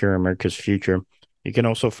help secure America's future. You can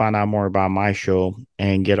also find out more about my show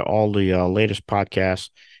and get all the latest podcasts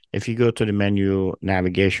if you go to the menu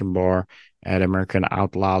navigation bar at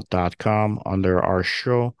americanoutloud.com under our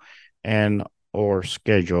show and or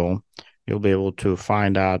schedule. You'll be able to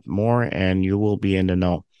find out more and you will be in the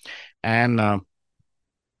know. And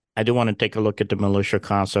I do want to take a look at the militia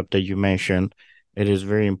concept that you mentioned. It is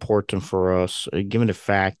very important for us, given the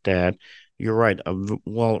fact that you're right, a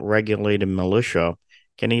well-regulated militia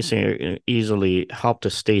can easily help the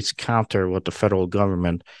states counter what the federal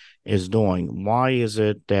government is doing. Why is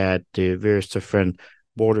it that the various different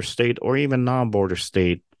border state or even non-border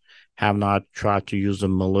state have not tried to use the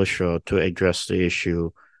militia to address the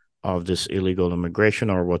issue of this illegal immigration,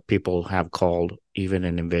 or what people have called even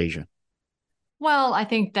an invasion? Well, I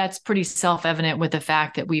think that's pretty self-evident with the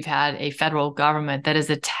fact that we've had a federal government that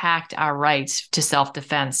has attacked our rights to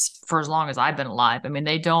self-defense for as long as I've been alive. I mean,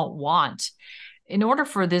 they don't want, in order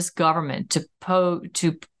for this government to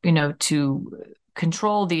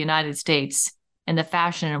control the United States in the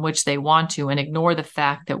fashion in which they want to, and ignore the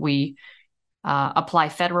fact that we apply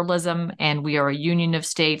federalism and we are a union of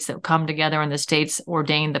states that come together, and the states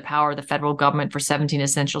ordained the power of the federal government for 17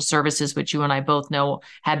 essential services, which you and I both know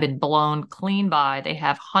have been blown clean by. They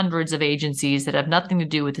have hundreds of agencies that have nothing to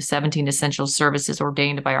do with the 17 essential services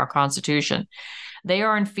ordained by our Constitution. They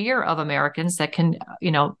are in fear of Americans that can,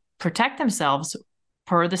 protect themselves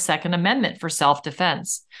per the Second Amendment for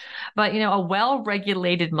self-defense. But, a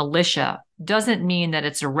well-regulated militia doesn't mean that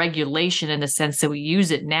it's a regulation in the sense that we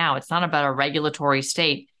use it now. It's not about a regulatory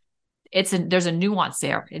state. There's a nuance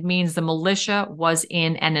there. It means the militia was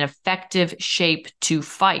in an effective shape to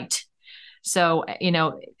fight. So,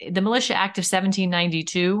 the Militia Act of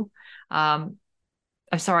 1792, of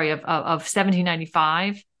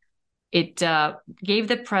 1795, it gave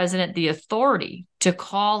the president the authority to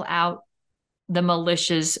call out the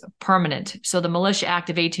militias permanent. So the Militia Act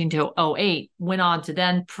of 1808 went on to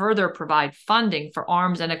then further provide funding for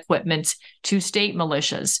arms and equipment to state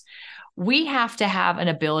militias. We have to have an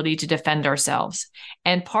ability to defend ourselves.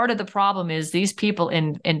 And part of the problem is these people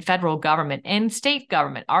in federal government and state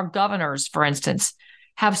government, our governors, for instance,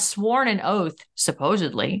 have sworn an oath,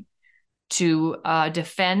 supposedly, to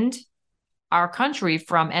defend our country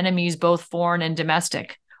from enemies, both foreign and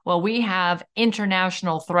domestic. Well, we have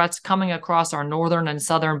international threats coming across our northern and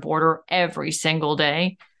southern border every single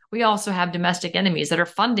day. We also have domestic enemies that are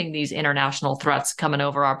funding these international threats coming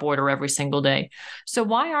over our border every single day. So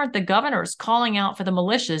why aren't the governors calling out for the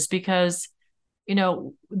militias? Because,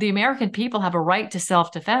 the American people have a right to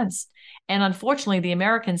self-defense. And unfortunately, the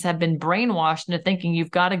Americans have been brainwashed into thinking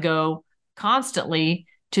you've got to go constantly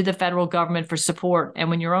to the federal government for support. And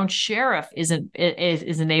when your own sheriff isn't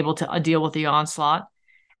able to deal with the onslaught,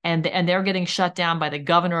 and they're getting shut down by the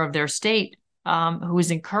governor of their state, who is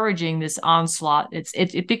encouraging this onslaught,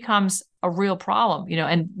 it becomes a real problem,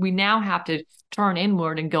 and we now have to turn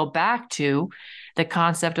inward and go back to the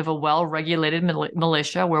concept of a well-regulated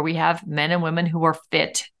militia where we have men and women who are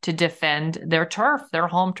fit to defend their turf, their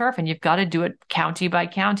home turf, and you've got to do it county by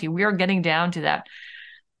county. We are getting down to that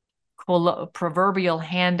proverbial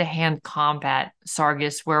hand-to-hand combat,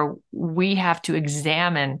 Sargis, where we have to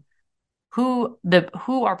examine who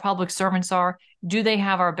our public servants are. Do they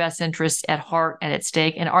have our best interests at heart and at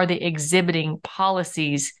stake? And are they exhibiting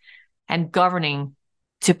policies and governing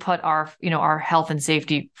to put our health and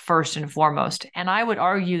safety first and foremost? And I would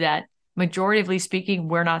argue that, majoritively speaking,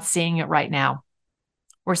 we're not seeing it right now.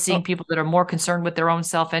 We're seeing people that are more concerned with their own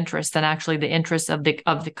self-interest than actually the interests of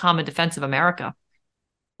the common defense of America.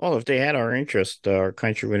 Well, if they had our interest, our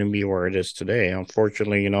country wouldn't be where it is today.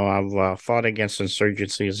 Unfortunately, I've fought against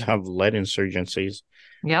insurgencies. I've led insurgencies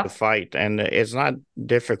to fight. And it's not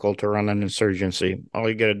difficult to run an insurgency. All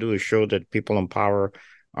you got to do is show that people in power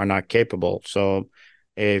are not capable. So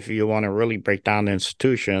if you want to really break down the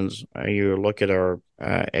institutions, you look at our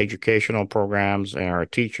educational programs and our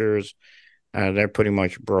teachers, they're pretty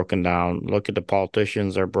much broken down. Look at the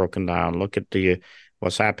politicians, they're broken down. Look at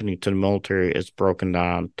what's happening to the military, is broken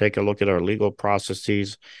down. Take a look at our legal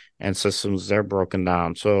processes and systems, they're broken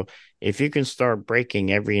down. So if you can start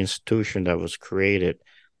breaking every institution that was created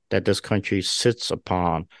that this country sits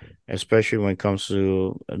upon, especially when it comes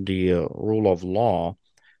to the rule of law,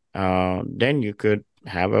 then you could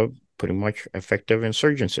have a pretty much effective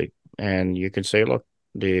insurgency. And you can say, look,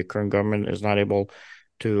 the current government is not able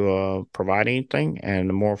to provide anything. And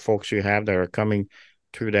the more folks you have that are coming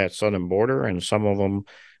through that southern border, and some of them,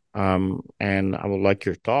 and I would like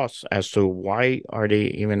your thoughts as to why are they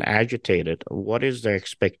even agitated? What is their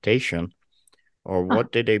expectation, or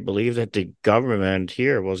what did they believe that the government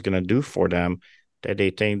here was going to do for them that they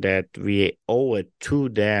think that we owe it to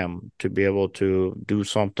them to be able to do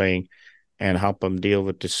something and help them deal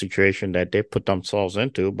with the situation that they put themselves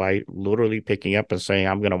into by literally picking up and saying,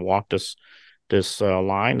 I'm going to walk this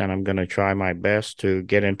line and I'm going to try my best to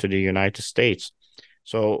get into the United States.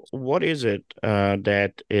 So what is it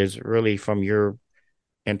that is really from your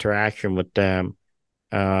interaction with them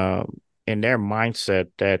in their mindset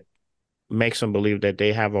that makes them believe that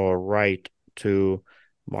they have a right to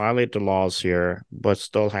violate the laws here, but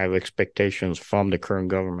still have expectations from the current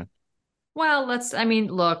government? Well,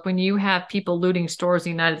 look, when you have people looting stores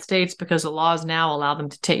in the United States because the laws now allow them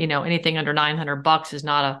to take, anything under $900 is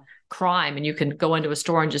not a crime, and you can go into a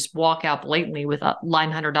store and just walk out blatantly with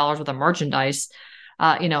 $900 worth of merchandise.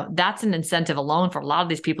 That's an incentive alone for a lot of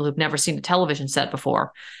these people who've never seen a television set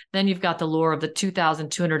before. Then you've got the lure of the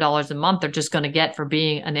 $2,200 a month they're just going to get for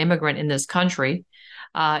being an immigrant in this country.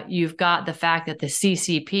 You've got the fact that the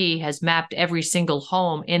CCP has mapped every single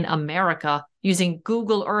home in America using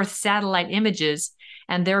Google Earth satellite images,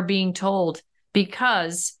 and they're being told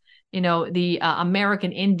because the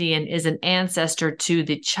American Indian is an ancestor to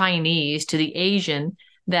the Chinese, to the Asian,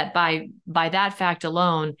 that by that fact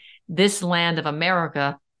alone, this land of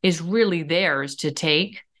America is really theirs to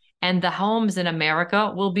take, and the homes in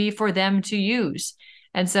America will be for them to use.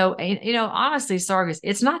 And so, honestly, Sargis,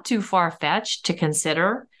 it's not too far-fetched to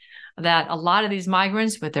consider that a lot of these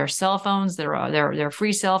migrants with their cell phones, their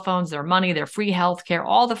free cell phones, their money, their free healthcare,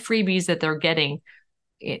 all the freebies that they're getting,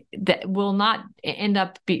 that will not end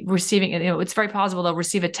up receiving. It's very possible they'll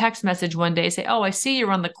receive a text message one day, say, "Oh, I see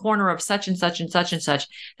you're on the corner of such and such and such and such.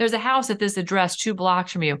 There's a house at this address 2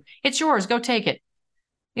 blocks from you. It's yours. Go take it."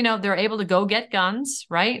 They're able to go get guns,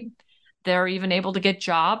 right? They're even able to get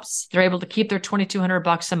jobs. They're able to keep their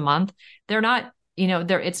 $2,200 a month. They're not,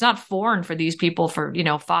 it's not foreign for these people for,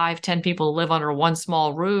 5, 10 people to live under one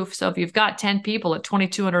small roof. So if you've got 10 people at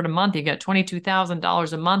 $2,200 a month, you got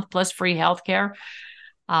 $22,000 a month plus free healthcare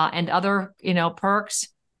and other, perks.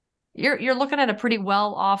 You're looking at a pretty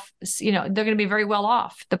well off, they're going to be very well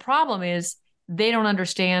off. The problem is they don't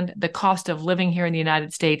understand the cost of living here in the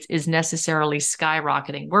United States is necessarily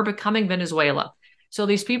skyrocketing. We're becoming Venezuela. So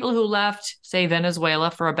these people who left, say,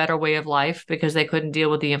 Venezuela for a better way of life because they couldn't deal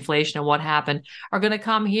with the inflation and what happened are going to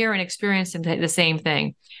come here and experience the same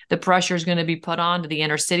thing. The pressure is going to be put on to the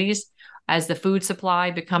inner cities as the food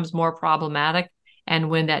supply becomes more problematic. And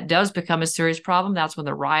when that does become a serious problem, that's when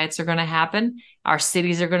the riots are going to happen. Our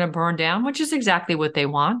cities are going to burn down, which is exactly what they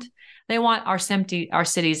want. They want our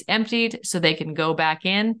cities emptied so they can go back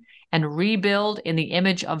in and rebuild in the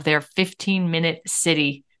image of their 15-minute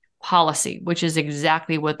city policy, which is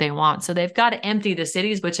exactly what they want. So they've got to empty the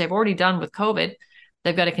cities, which they've already done with COVID.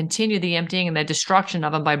 They've got to continue the emptying and the destruction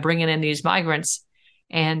of them by bringing in these migrants,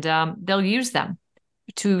 and they'll use them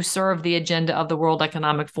to serve the agenda of the World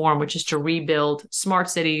Economic Forum, which is to rebuild smart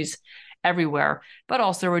cities everywhere, but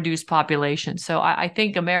also reduce population. So I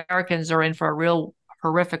think Americans are in for a real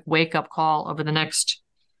horrific wake-up call over the next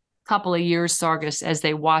couple of years, Sargis, as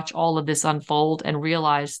they watch all of this unfold and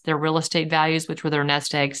realize their real estate values, which were their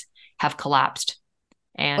nest eggs, have collapsed.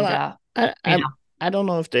 And I don't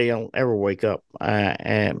know if they'll ever wake up.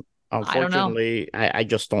 And unfortunately, I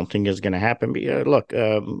just don't think it's going to happen. But, look,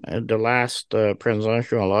 the last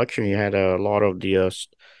presidential election, you had a lot of the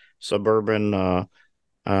suburban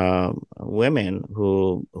women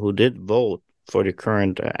who did vote for the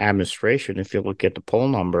current administration. If you look at the poll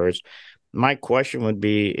numbers, my question would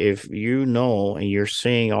be, if and you're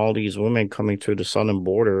seeing all these women coming to the southern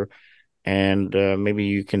border, and maybe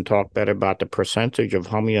you can talk better about the percentage of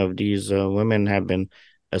how many of these women have been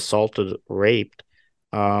assaulted, raped.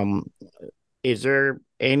 Is there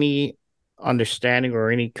any understanding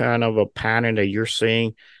or any kind of a pattern that you're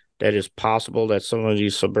seeing that is possible that some of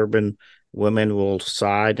these suburban women will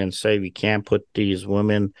side and say, we can't put these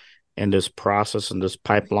women in this process, in this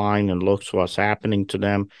pipeline, and look what's happening to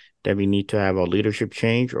them, that we need to have a leadership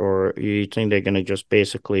change? Or you think they're going to just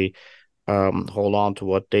basically hold on to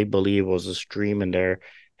what they believe was a stream in their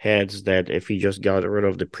heads, that if we just got rid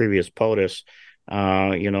of the previous POTUS,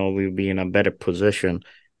 we'd be in a better position,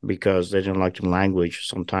 because they didn't like the language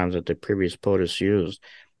sometimes that the previous POTUS used?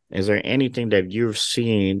 Is there anything that you've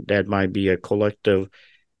seen that might be a collective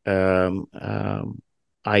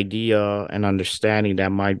idea and understanding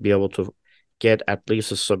that might be able to get at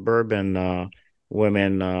least a suburban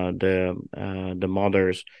women, the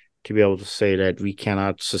mothers, to be able to say that we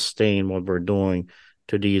cannot sustain what we're doing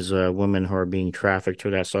to these women who are being trafficked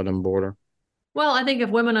to that southern border? Well, I think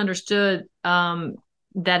if women understood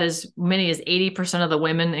that as many as 80% of the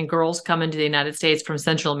women and girls come into the United States from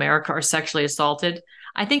Central America are sexually assaulted,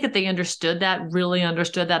 I think that they really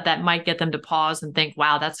understood that might get them to pause and think,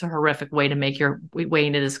 wow, that's a horrific way to make your way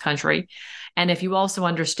into this country. And if you also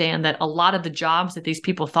understand that a lot of the jobs that these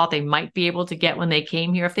people thought they might be able to get when they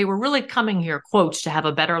came here, if they were really coming here, quotes, to have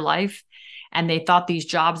a better life, and they thought these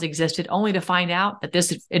jobs existed, only to find out that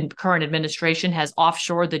this current administration has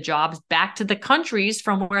offshored the jobs back to the countries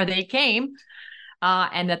from where they came,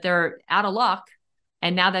 and that they're out of luck.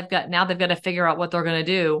 And now they've got to figure out what they're going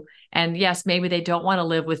to do. And yes, maybe they don't want to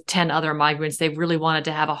live with 10 other migrants. They really wanted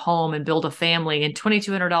to have a home and build a family. And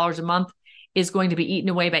 $2,200 a month is going to be eaten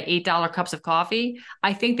away by $8 cups of coffee.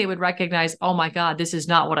 I think they would recognize, oh my God, this is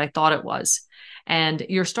not what I thought it was. And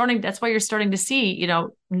that's why you're starting to see,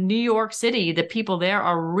 New York City, the people there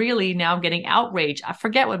are really now getting outraged. I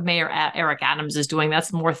forget what Mayor Eric Adams is doing.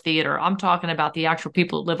 That's more theater. I'm talking about the actual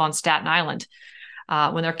people who live on Staten Island.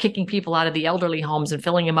 When they're kicking people out of the elderly homes and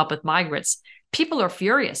filling them up with migrants. People are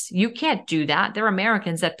furious. You can't do that. They're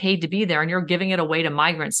Americans that paid to be there, and you're giving it away to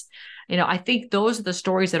migrants. I think those are the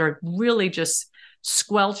stories that are really just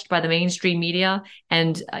squelched by the mainstream media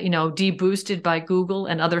and, deboosted by Google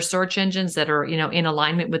and other search engines that are, in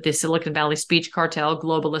alignment with the Silicon Valley speech cartel,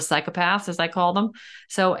 globalist psychopaths, as I call them.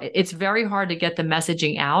 So it's very hard to get the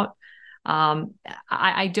messaging out.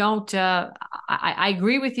 I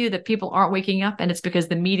agree with you that people aren't waking up, and it's because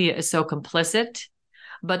the media is so complicit,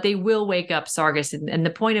 but they will wake up, Sargis. And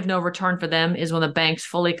the point of no return for them is when the banks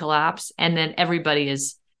fully collapse and then everybody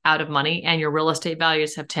is out of money and your real estate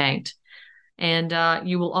values have tanked. And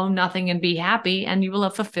you will own nothing and be happy, and you will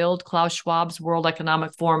have fulfilled Klaus Schwab's World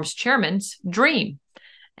Economic Forum's chairman's dream.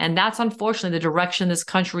 And that's unfortunately the direction this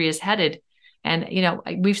country is headed. And,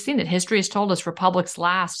 we've seen that history has told us republics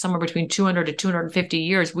last somewhere between 200 to 250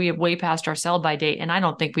 years. We have way past our sell-by date. And I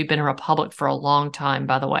don't think we've been a republic for a long time,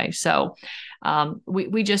 by the way. So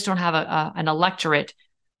we just don't have an electorate,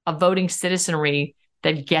 a voting citizenry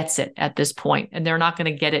that gets it at this point. And they're not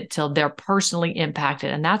going to get it till they're personally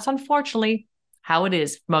impacted. And that's unfortunately how it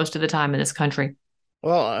is most of the time in this country.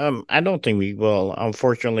 Well, I don't think we will.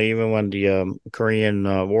 Unfortunately, even when the Korean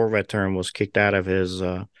war veteran was kicked out of his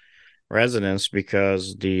residence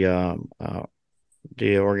because the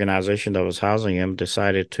organization that was housing him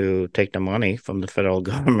decided to take the money from the federal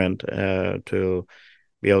government to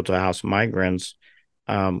be able to house migrants.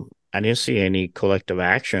 I didn't see any collective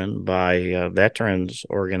action by veterans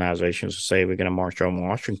organizations to say we're going to march on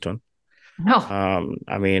Washington. No.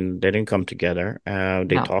 They didn't come together.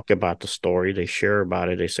 They talk about the story. They share about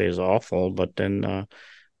it. They say it's awful, but then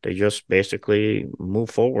they just basically move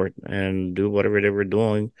forward and do whatever they were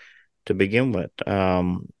doing to begin with.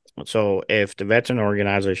 So if the veteran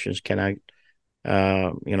organizations cannot,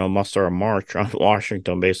 muster a march on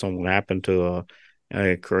Washington based on what happened to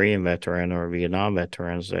a Korean veteran or Vietnam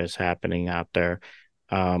veterans that's happening out there,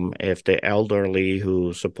 if the elderly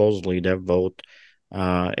who supposedly their vote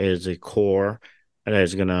is a core that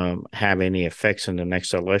is going to have any effects in the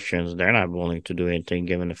next elections, they're not willing to do anything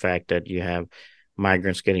given the fact that you have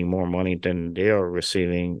migrants getting more money than they are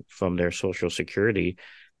receiving from their Social Security.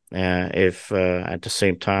 If at the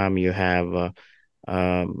same time you have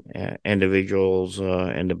individuals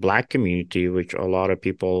in the Black community, which a lot of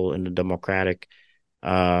people in the Democratic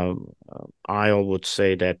aisle would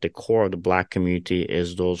say that the core of the Black community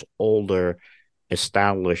is those older,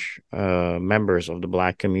 established members of the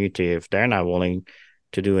Black community. If they're not willing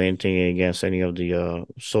to do anything against any of the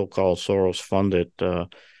so-called Soros-funded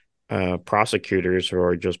prosecutors who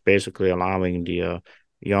are just basically allowing the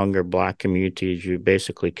younger Black communities to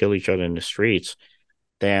basically kill each other in the streets,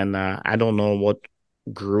 then I don't know what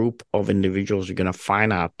group of individuals you're going to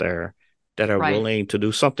find out there that are willing to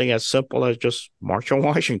do something as simple as just march on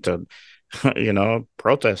Washington,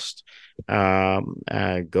 protest,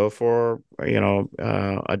 go for,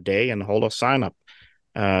 a day and hold a sign up.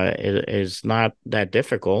 It is not that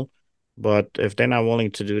difficult, but if they're not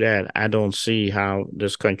willing to do that, I don't see how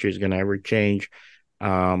this country is going to ever change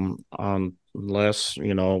unless,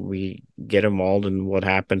 we get involved in what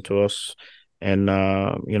happened to us in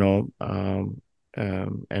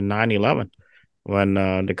 9/11 when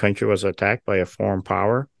the country was attacked by a foreign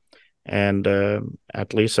power. And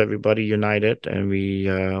at least everybody united and we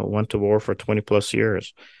went to war for 20 plus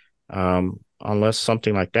years. Unless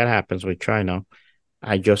something like that happens with China,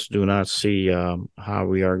 I just do not see how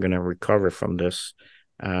we are going to recover from this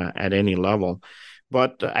at any level.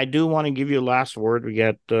 But I do want to give you a last word. We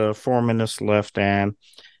got 4 minutes left, and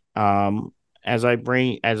as I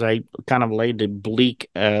kind of lay the bleak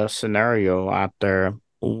scenario out there,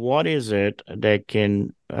 what is it that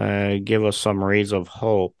can give us some rays of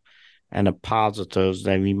hope and the positives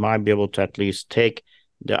that we might be able to at least take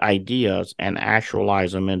the ideas and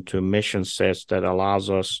actualize them into mission sets that allows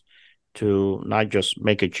us to not just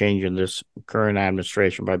make a change in this current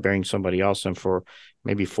administration by bringing somebody else in for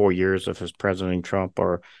maybe 4 years if it's President Trump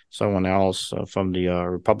or someone else from the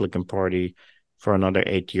Republican Party for another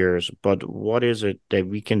 8 years. But what is it that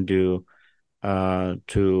we can do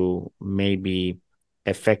to maybe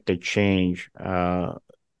affect a change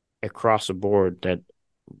across the board that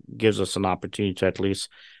gives us an opportunity to at least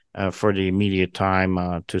for the immediate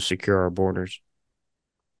time to secure our borders?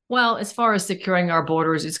 Well, as far as securing our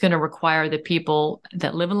borders, it's going to require the people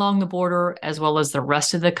that live along the border, as well as the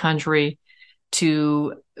rest of the country,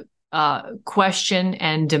 to question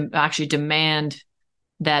and actually demand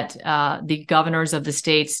that the governors of the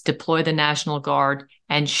states deploy the National Guard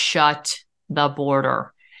and shut the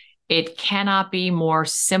border. It cannot be more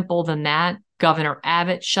simple than that. Governor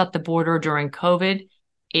Abbott shut the border during COVID.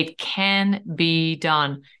 It can be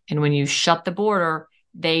done. And when you shut the border,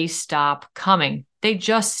 they stop coming. They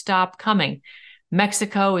just stop coming.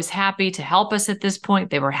 Mexico is happy to help us at this point.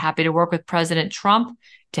 They were happy to work with President Trump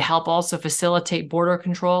to help also facilitate border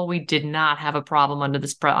control. We did not have a problem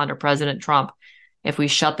under President Trump. If we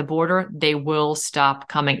shut the border, they will stop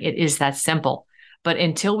coming. It is that simple. But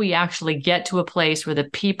until we actually get to a place where the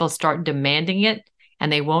people start demanding it,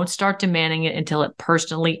 and they won't start demanding it until it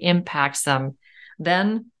personally impacts them,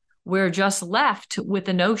 then we're just left with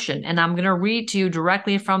the notion. And I'm going to read to you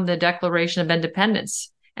directly from the Declaration of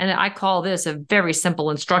Independence. And I call this a very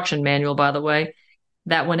simple instruction manual, by the way,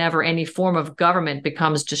 that whenever any form of government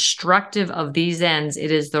becomes destructive of these ends,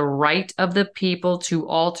 it is the right of the people to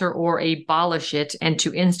alter or abolish it and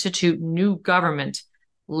to institute new government,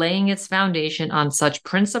 laying its foundation on such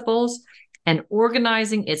principles and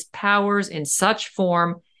organizing its powers in such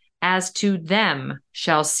form as to them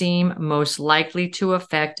shall seem most likely to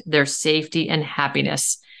affect their safety and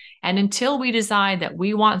happiness. And until we decide that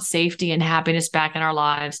we want safety and happiness back in our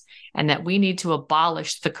lives, and that we need to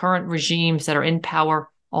abolish the current regimes that are in power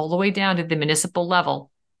all the way down to the municipal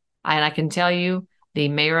level, and I can tell you, the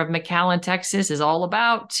mayor of McAllen, Texas, is all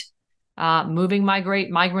about moving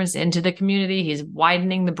migrants into the community. He's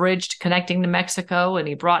widening the bridge connecting to Mexico, and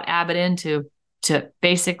he brought Abbott in to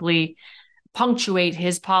basically punctuate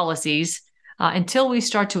his policies. Until we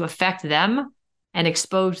start to affect them and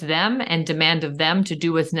expose them and demand of them to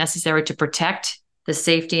do what's necessary to protect the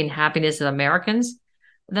safety and happiness of Americans,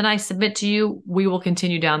 then I submit to you, we will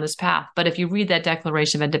continue down this path. But if you read that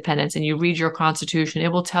Declaration of Independence and you read your Constitution,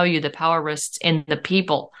 it will tell you the power rests in the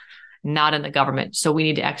people, not in the government. So we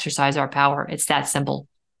need to exercise our power. It's that simple.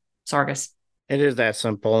 Sargis. It is that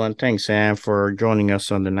simple. And thanks, Ann, for joining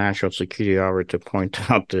us on the National Security Hour to point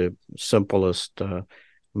out the simplest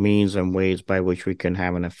means and ways by which we can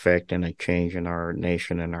have an effect and a change in our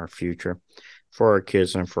nation and our future for our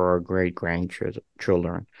kids and for our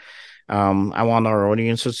great-grandchildren. I want our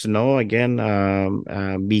audiences to know, again,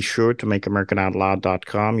 be sure to make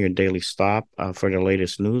AmericanOutloud.com your daily stop for the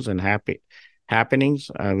latest news and happenings.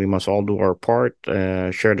 We must all do our part,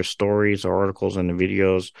 share the stories, the articles, and the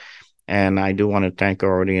videos. And I do want to thank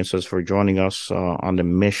our audiences for joining us on the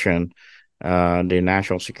mission. The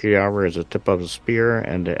National Security Hour is the tip of the spear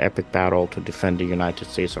and the epic battle to defend the United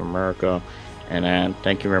States of America. And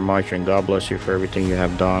thank you very much, and God bless you for everything you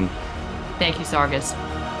have done. Thank you, Sargis.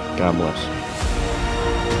 God bless.